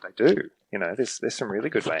sites, but they do. There's some really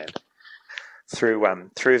good land through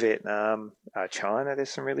Vietnam, China. There's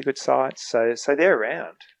some really good sites. So they're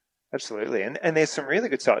around, absolutely. And there's some really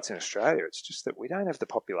good sites in Australia. It's just that we don't have the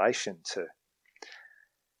population to,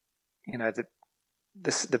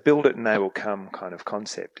 the build it and they will come kind of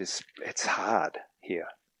concept it's hard here.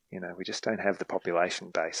 We just don't have the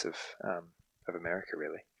population base of America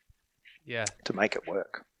really. Yeah. To make it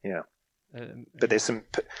work. Yeah. But there's some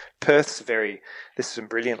there's some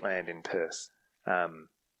brilliant land in Perth,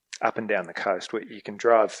 up and down the coast where you can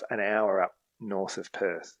drive an hour up north of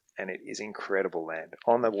Perth and it is incredible land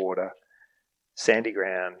on the water, sandy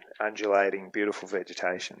ground, undulating, beautiful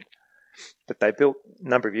vegetation. But a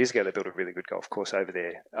number of years ago, they built a really good golf course over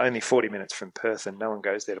there, only 40 minutes from Perth, and no one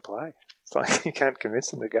goes there to play. It's like you can't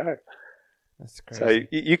convince them to go. That's crazy.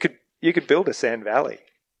 So you could build a sand valley.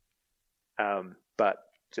 But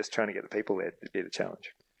just trying to get the people there would be the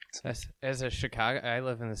challenge. As a Chicago, I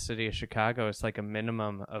live in the city of Chicago. It's like a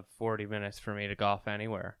minimum of 40 minutes for me to golf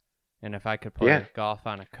anywhere. And if I could play golf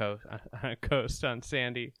on a coast on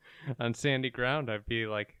sandy ground, I'd be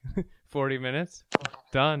 40 minutes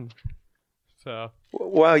done. So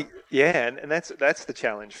and that's the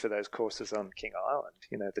challenge for those courses on King Island.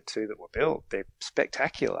 The 2 that were built, they're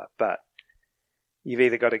spectacular, but you've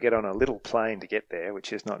either got to get on a little plane to get there,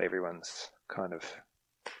 which is not everyone's kind of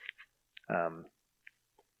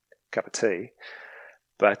cup of tea.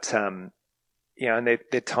 But, and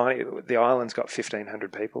they're tiny. The island's got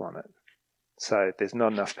 1,500 people on it. So there's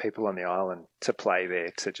not enough people on the island to play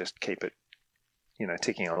there to just keep it,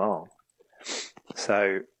 ticking along.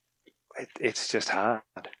 So it's just hard,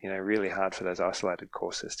 really hard for those isolated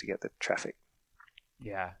courses to get the traffic.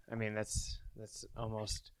 Yeah, I mean, that's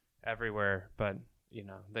almost everywhere, but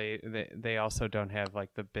they also don't have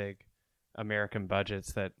the big American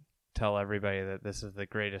budgets that tell everybody that this is the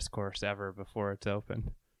greatest course ever before it's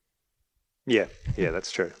open. Yeah,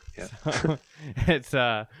 that's true. Yeah. So, it's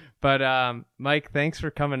but Mike, thanks for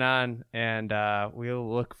coming on, and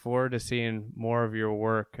we'll look forward to seeing more of your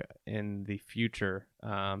work in the future.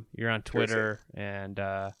 You're on Twitter, and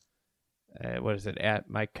what is it, at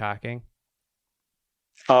Mike Cocking?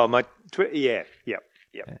 Oh, my Twitter.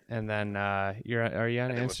 Yeah. And then are you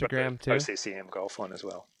on Instagram too? OCCM Golf one as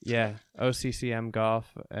well. Yeah, OCCM Golf,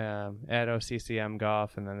 at OCCM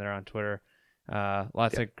Golf, and then they're on Twitter.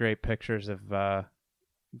 Lots of great pictures of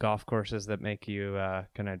golf courses that make you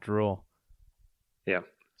kind of drool. Yeah,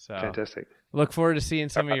 so fantastic. Look forward to seeing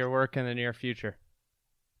some of your work in the near future.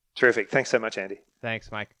 Terrific. Thanks so much, Andy.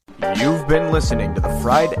 Thanks, Mike. You've been listening to the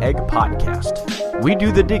Fried Egg Podcast. We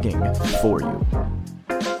do the digging for you.